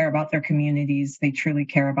truly care about their communities. They truly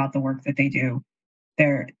care about the work that they do.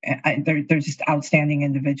 They're just outstanding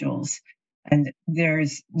individuals, and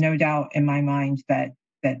there's no doubt in my mind that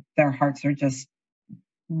their hearts are just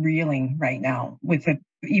reeling right now with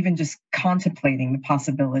even just contemplating the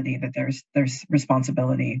possibility that there's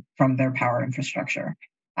responsibility from their power infrastructure.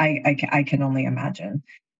 I can only imagine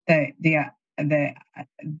the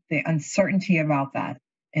uncertainty about that,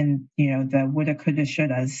 and you know, the woulda, coulda,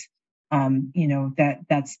 shouldas. You know,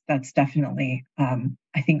 that's definitely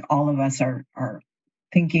I think all of us are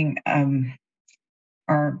thinking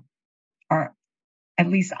are at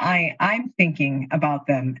least I'm thinking about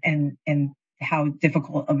them and how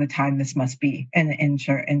difficult of a time this must be, and in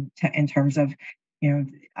terms of, you know,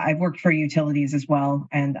 I've worked for utilities as well,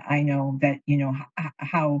 and I know that, you know,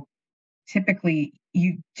 how typically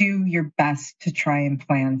you do your best to try and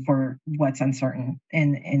plan for what's uncertain,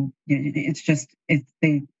 and it's just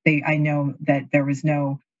I know that there was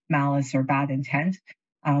no malice or bad intent,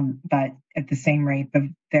 but at the same rate,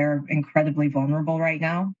 they're incredibly vulnerable right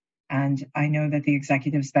now. And I know that the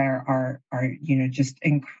executives there are, you know, just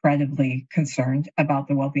incredibly concerned about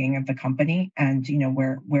the well-being of the company and, you know,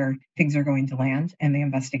 where things are going to land and the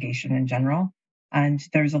investigation in general. And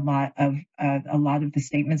there's a lot of the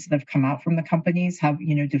statements that have come out from the companies have,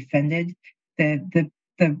 you know, defended the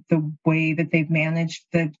way that they've managed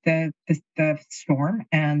the storm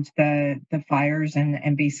and the fires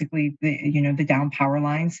and basically the down power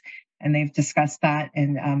lines. And they've discussed that.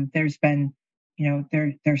 And there's been, you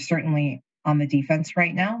know, they're certainly on the defense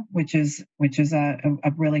right now, which is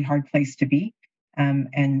a really hard place to be.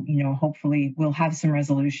 And, you know, hopefully we'll have some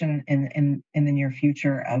resolution in the near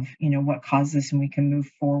future of, you know, what caused this, and we can move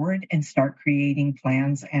forward and start creating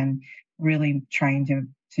plans and really trying to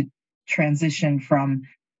transition from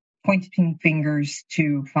pointing fingers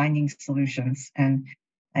to finding solutions. And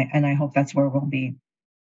I hope that's where we'll be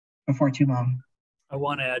before too long. I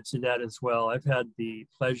want to add to that as well. I've had the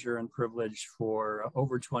pleasure and privilege for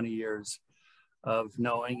over 20 years of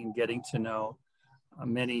knowing and getting to know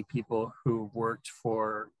many people who worked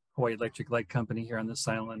for Hawaii Electric Light Company here on this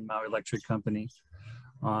island, Maui Electric Company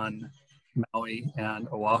on Maui, and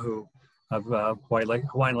Oahu of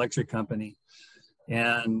Hawaiian Electric Company.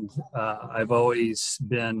 And I've always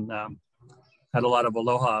been, had a lot of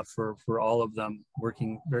aloha for all of them,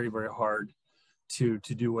 working very, very hard to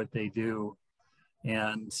do what they do.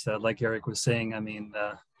 And like Eric was saying, I mean,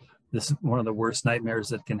 this is one of the worst nightmares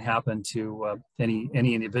that can happen to any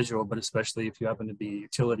individual, but especially if you happen to be a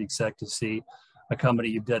utility exec, to see a company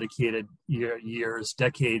you've dedicated years,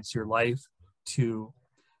 decades, your life to,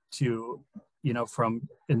 you know, from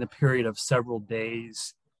in the period of several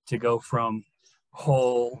days to go from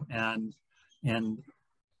whole and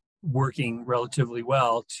working relatively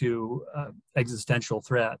well to existential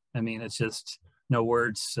threat. I mean, it's just no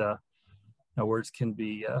words can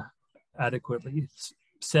be adequately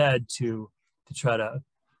said to try to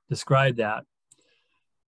describe that.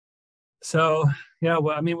 So yeah,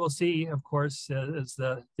 well, I mean, we'll see, of course, as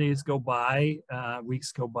the days go by,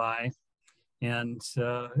 weeks go by, and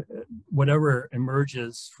whatever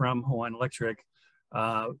emerges from Hawaiian Electric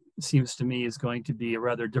seems to me is going to be a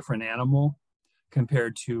rather different animal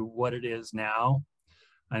compared to what it is now.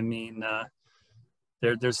 I mean,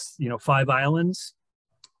 there's 5 islands,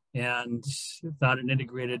 and not an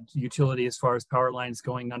integrated utility as far as power lines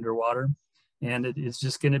going underwater, and it is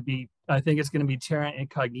just going to be, I think it's going to be terra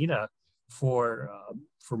incognita for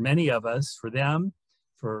many of us, for them,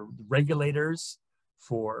 for regulators,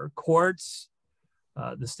 for courts,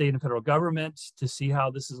 the state and federal government, to see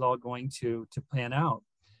how this is all going to plan out.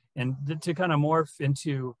 And to kind of morph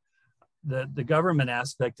into the government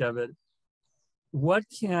aspect of it, what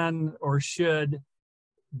can or should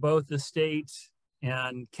both the state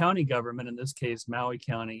and county government, in this case Maui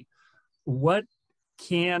County, what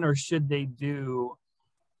can or should they do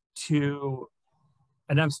to,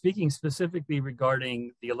 and I'm speaking specifically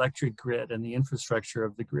regarding the electric grid and the infrastructure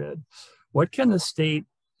of the grid, what can the state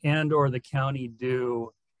and or the county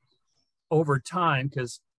do over time,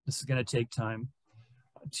 because this is going to take time,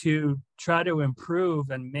 to try to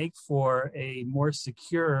improve and make for a more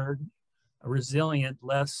secure, resilient,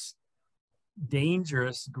 less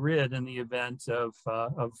dangerous grid in the event of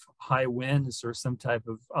high winds or some type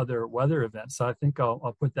of other weather event? So I think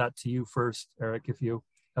I'll put that to you first, Eric, if you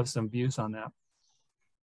have some views on that.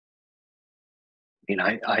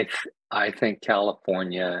 I mean, I think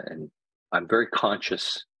California, and I'm very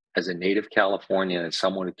conscious as a native Californian, as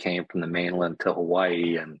someone who came from the mainland to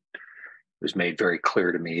Hawaii, and it was made very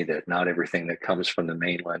clear to me that not everything that comes from the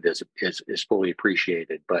mainland is fully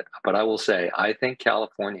appreciated. But I will say, I think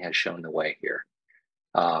California has shown the way here.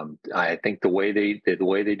 I think the way they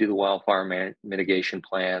do the wildfire mitigation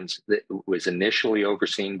plans, that was initially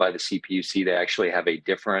overseen by the CPUC. They actually have a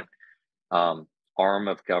different arm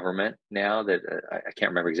of government now that I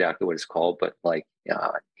can't remember exactly what it's called, but like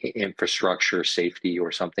infrastructure safety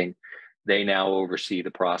or something. They now oversee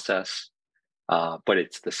the process, but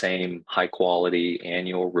it's the same high quality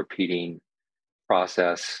annual repeating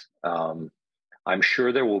process. I'm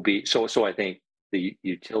sure there will be, so I think the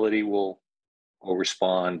utility will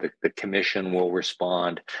respond, the commission will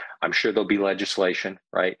respond. I'm sure there'll be legislation,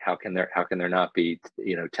 right? How can there not be,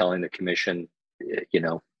 telling the commission,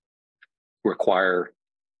 require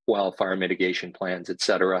wildfire mitigation plans, et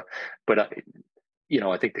cetera. But,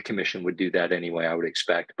 I think the commission would do that anyway, I would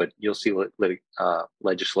expect. But you'll see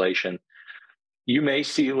legislation. You may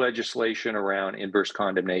see legislation around inverse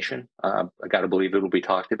condemnation. I got to believe it will be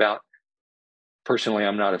talked about. Personally,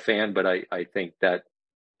 I'm not a fan, but I think that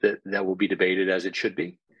will be debated, as it should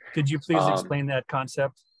be. Could you please explain that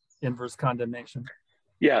concept, inverse condemnation?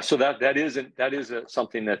 Yeah, so that is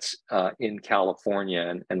something that's in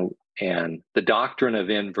California, and the doctrine of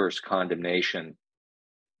inverse condemnation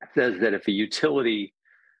says that if a utility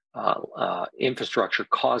infrastructure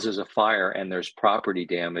causes a fire and there's property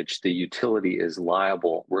damage, the utility is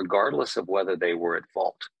liable regardless of whether they were at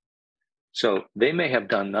fault. So they may have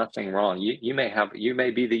done nothing wrong. You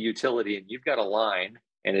may be the utility and you've got a line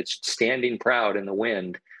and it's standing proud in the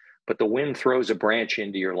wind, but the wind throws a branch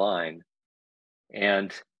into your line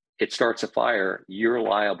and it starts a fire. You're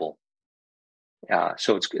liable.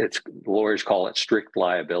 So it's lawyers call it strict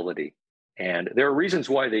liability, and there are reasons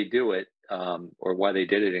why they do it, or why they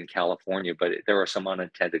did it in California, but there are some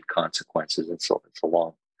unintended consequences. It's a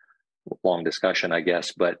long discussion, I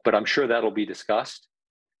guess, but I'm sure that'll be discussed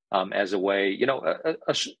as a way,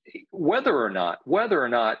 whether or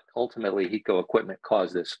not ultimately HECO equipment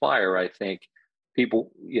caused this fire. I think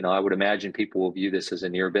people, I would imagine people will view this as a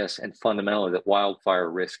near miss, and fundamentally that wildfire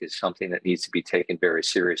risk is something that needs to be taken very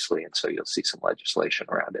seriously. And so you'll see some legislation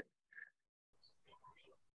around it.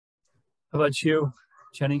 How about you,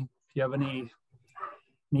 Jennie? Do you have any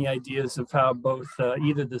ideas of how both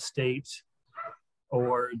either the state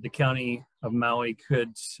or the county of Maui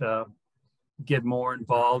could get more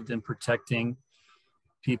involved in protecting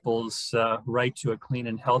people's right to a clean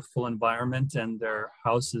and healthful environment and their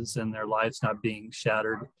houses and their lives not being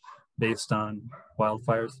shattered based on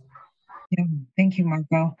wildfires? Yeah, thank you,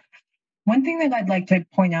 Marco. One thing that I'd like to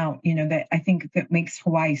point out, that I think that makes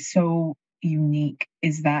Hawaii so unique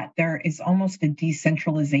is that there is almost a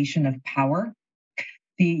decentralization of power.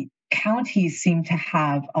 The counties seem to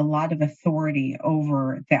have a lot of authority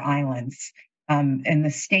over the islands. and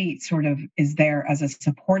the state sort of is there as a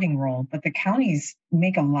supporting role, but the counties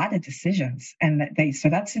make a lot of decisions, and so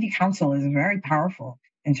that city council is very powerful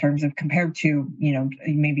in terms of compared to,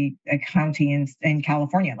 maybe a county in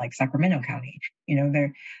California, like Sacramento County.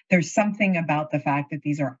 There's something about the fact that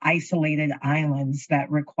these are isolated islands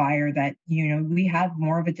that require that, we have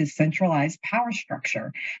more of a decentralized power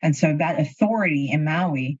structure. And so that authority in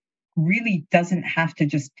Maui really doesn't have to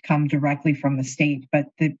just come directly from the state, but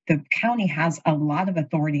the county has a lot of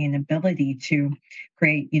authority and ability to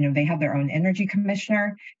create, they have their own energy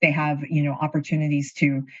commissioner, they have, opportunities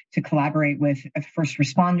to collaborate with first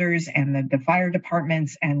responders and the fire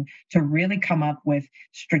departments, and to really come up with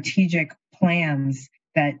strategic plans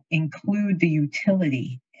that include the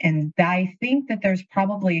utility. And I think that there's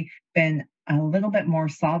probably been a little bit more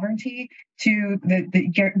sovereignty to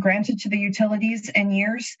granted to the utilities in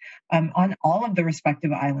years on all of the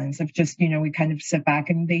respective islands of just, we kind of sit back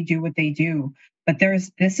and they do what they do. But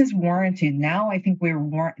this is warranted. Now I think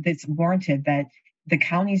it's warranted that the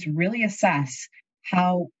counties really assess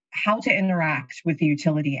how to interact with the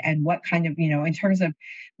utility and what kind of, in terms of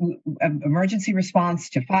emergency response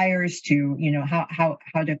to fires, to,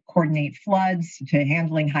 how to coordinate floods, to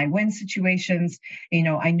handling high wind situations.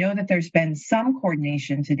 I know that there's been some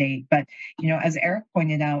coordination to date, but, as Eric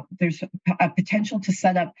pointed out, there's a potential to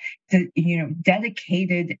set up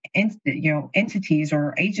dedicated, entities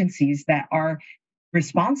or agencies that are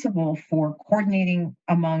responsible for coordinating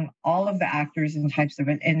among all of the actors and types of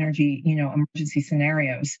energy, emergency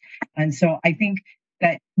scenarios. And so I think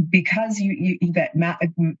that because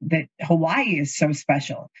that Hawaii is so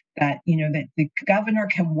special, that that the governor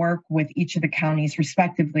can work with each of the counties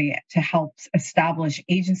respectively to help establish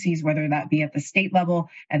agencies, whether that be at the state level,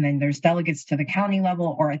 and then there's delegates to the county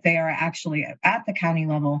level, or if they are actually at the county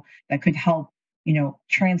level that could help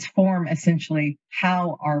transform essentially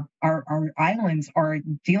how our islands are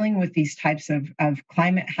dealing with these types of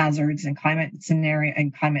climate hazards and climate scenario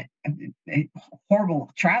and climate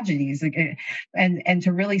horrible tragedies, and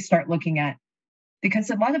to really start looking at, because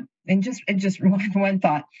a lot of, and just one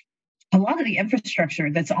thought, a lot of the infrastructure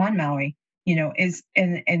that's on Maui, is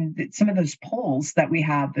and some of those poles that we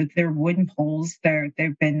have, that they're wooden poles.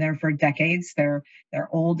 They've been there for decades. They're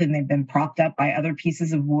old and they've been propped up by other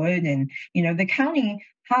pieces of wood. And the county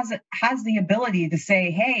has the ability to say,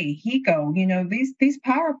 hey, HECO, these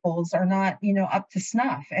power poles are not, up to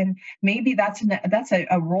snuff. And maybe that's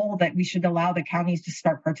a role that we should allow the counties to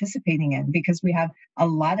start participating in, because we have a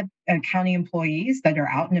lot of county employees that are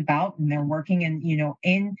out and about, and they're working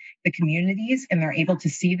in the communities, and they're able to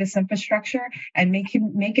see this infrastructure and make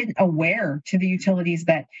it aware to the utilities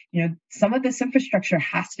that, some of this infrastructure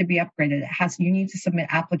has to be upgraded. You need to submit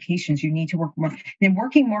applications. You need to work more, and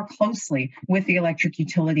working more closely with the electric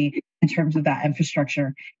utility in terms of that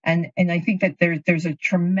infrastructure. And I think that there's a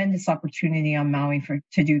tremendous opportunity on Maui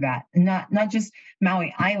to do that. Not just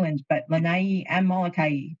Maui Island, but Lanai and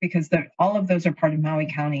Molokai, because all of those are part of Maui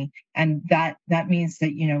County. And that means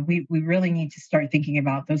that, we really need to start thinking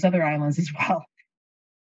about those other islands as well.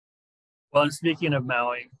 Well, and speaking of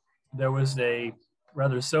Maui, there was a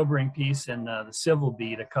rather sobering piece in the Civil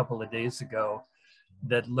Beat a couple of days ago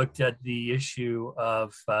that looked at the issue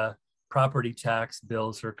of property tax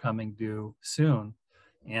bills are coming due soon.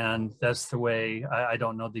 And that's the way, I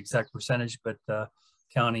don't know the exact percentage, but the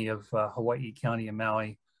county of Hawaii County and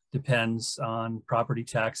Maui depends on property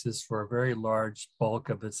taxes for a very large bulk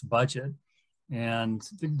of its budget. And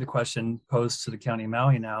the question posed to the county of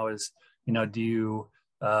Maui now is, do you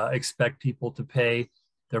expect people to pay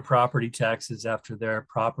their property taxes after their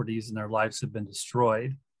properties and their lives have been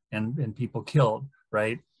destroyed and people killed,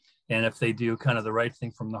 right? And if they do kind of the right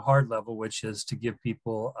thing from the hard level, which is to give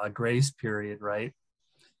people a grace period, right?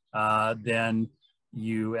 Then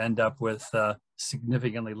you end up with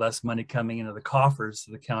significantly less money coming into the coffers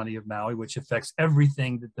of the county of Maui, which affects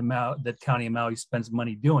everything that that county of Maui spends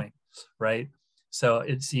money doing, right? So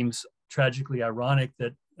it seems tragically ironic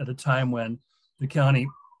that at a time when the county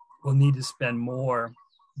will need to spend more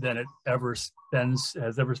than it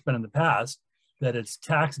has ever spent in the past, that its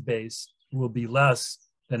tax base will be less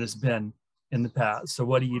than it's been in the past. So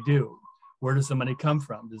what do? Where does the money come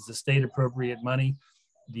from? Does the state appropriate money?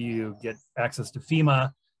 Do you get access to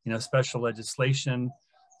FEMA, special legislation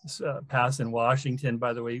passed in Washington?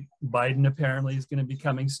 By the way, Biden apparently is going to be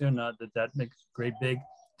coming soon. Not that makes a great big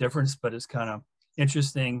difference, but it's kind of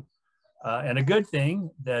interesting and a good thing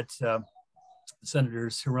that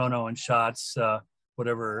Senators Hirono and Schatz,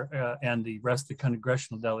 and the rest of the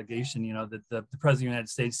congressional delegation, that the President of the United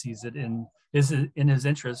States sees it in his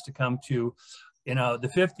interest to come to,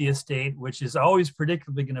 the 50th state, which is always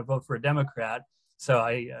predictably going to vote for a Democrat, So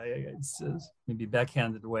it's maybe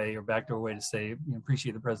backhanded way or backdoor way to say,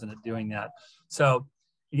 appreciate the president doing that. So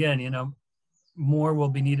again, more will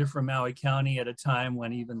be needed from Maui County at a time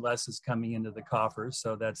when even less is coming into the coffers.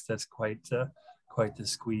 So that's quite the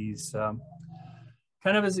squeeze.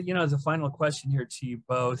 Kind of as a final question here to you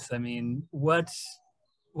both. I mean, what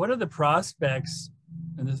are the prospects?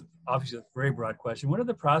 And this is obviously a very broad question. What are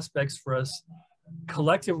the prospects for us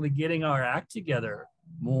collectively getting our act together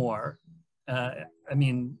more? I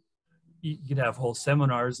mean, you could have whole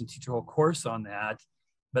seminars and teach a whole course on that,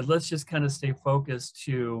 but let's just kind of stay focused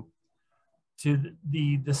to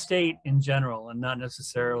the state in general and not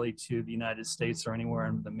necessarily to the United States or anywhere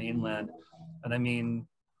on the mainland. And I mean,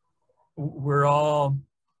 we're all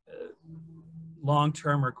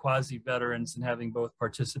long-term or quasi-veterans and having both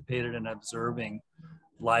participated in observing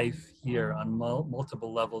life here on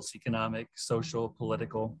multiple levels, economic, social,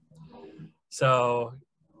 political. So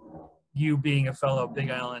you being a fellow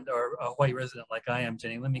Big Island or a Hawaii resident like I am,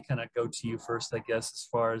 Jennie, let me kind of go to you first, I guess, as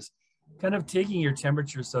far as kind of taking your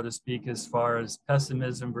temperature, so to speak, as far as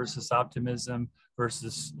pessimism versus optimism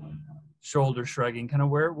versus shoulder shrugging. Kind of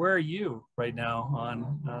where are you right now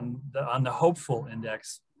on the hopeful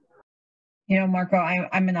index? Marco,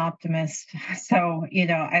 I'm an optimist. So,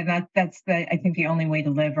 and that's I think the only way to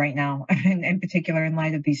live right now, and in particular in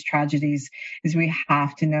light of these tragedies, is we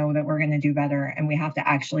have to know that we're going to do better, and we have to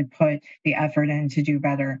actually put the effort in to do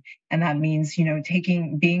better. And that means,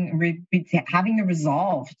 having the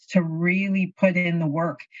resolve to really put in the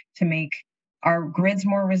work to make our grids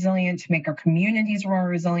more resilient, to make our communities more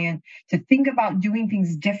resilient, to think about doing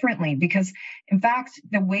things differently. Because in fact,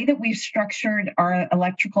 the way that we've structured our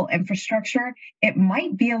electrical infrastructure, it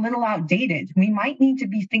might be a little outdated. We might need to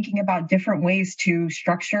be thinking about different ways to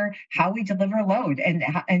structure how we deliver load and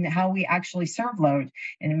how we actually serve load.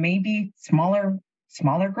 And it may be smaller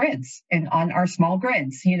grids and on our small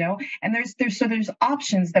grids, and there's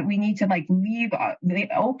options that we need to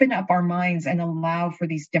open up our minds and allow for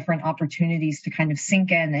these different opportunities to kind of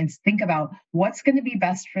sink in and think about what's going to be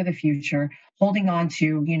best for the future, holding on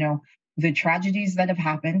to, the tragedies that have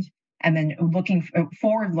happened, and then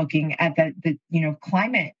forward looking at the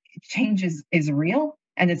climate change is real.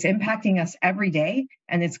 And it's impacting us every day,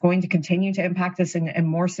 and it's going to continue to impact us in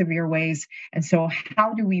more severe ways. And so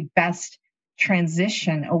how do we best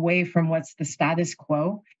transition away from what's the status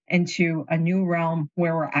quo into a new realm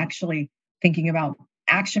where we're actually thinking about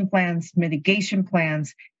action plans, mitigation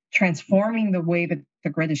plans, transforming the way that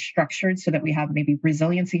the grid is structured so that we have maybe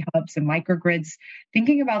resiliency hubs and microgrids,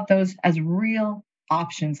 thinking about those as real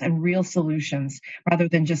options and real solutions rather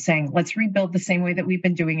than just saying, let's rebuild the same way that we've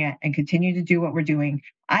been doing it and continue to do what we're doing.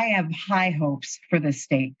 I have high hopes for this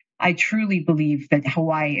state. I truly believe that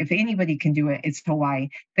Hawaii, if anybody can do it, it's Hawaii.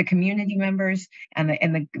 The community members and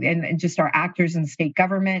just our actors in state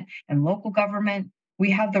government and local government,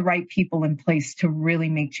 we have the right people in place to really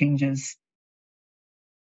make changes.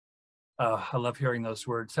 I love hearing those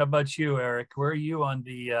words. How about you, Eric? Where are you on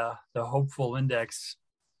the hopeful index?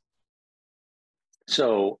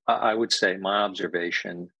 So I would say my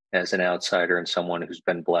observation as an outsider and someone who's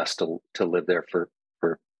been blessed to live there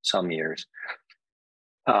for some years,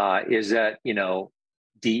 is that,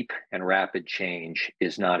 deep and rapid change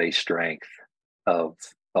is not a strength of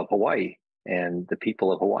Hawaii and the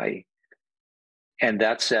people of Hawaii. And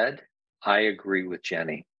that said, I agree with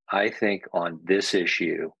Jennie. I think on this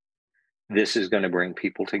issue, this is going to bring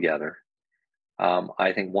people together.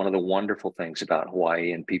 I think one of the wonderful things about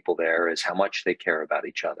Hawaii and people there is how much they care about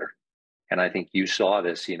each other. And I think you saw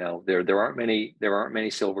this, there aren't many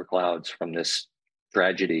silver clouds from this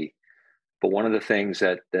tragedy. But one of the things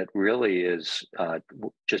that really is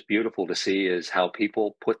just beautiful to see is how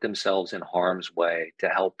people put themselves in harm's way to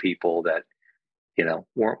help people that,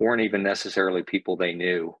 weren't even necessarily people they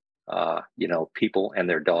knew, people and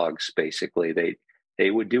their dogs, basically. They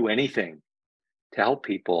would do anything to help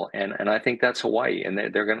people. And I think that's Hawaii. And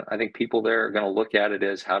I think people there are going to look at it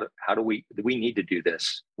as how do we need to do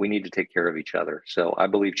this? We need to take care of each other. So I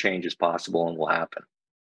believe change is possible and will happen.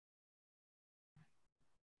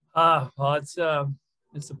 Well, it's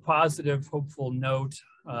a positive, hopeful note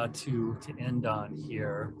to end on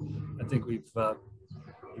here. I think we've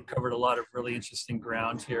covered a lot of really interesting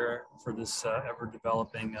ground here for this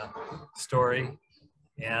ever-developing story,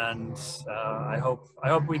 and I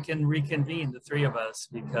hope we can reconvene, the three of us,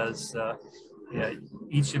 because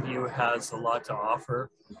each of you has a lot to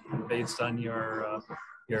offer based on your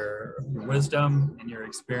wisdom and your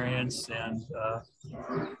experience, and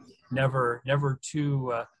never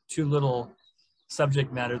too little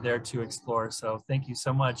subject matter there to explore. So thank you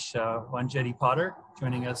so much. One Jennie Potter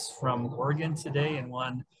joining us from Oregon today, and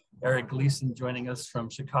one Eric Gleason joining us from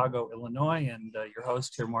Chicago, Illinois, and your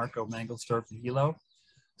host here, Marco Mangelsdorf in Hilo.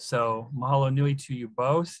 So mahalo nui to you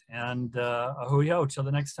both, and ahui ho till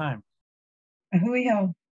the next time. Ahui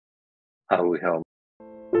ho. Ahui ho.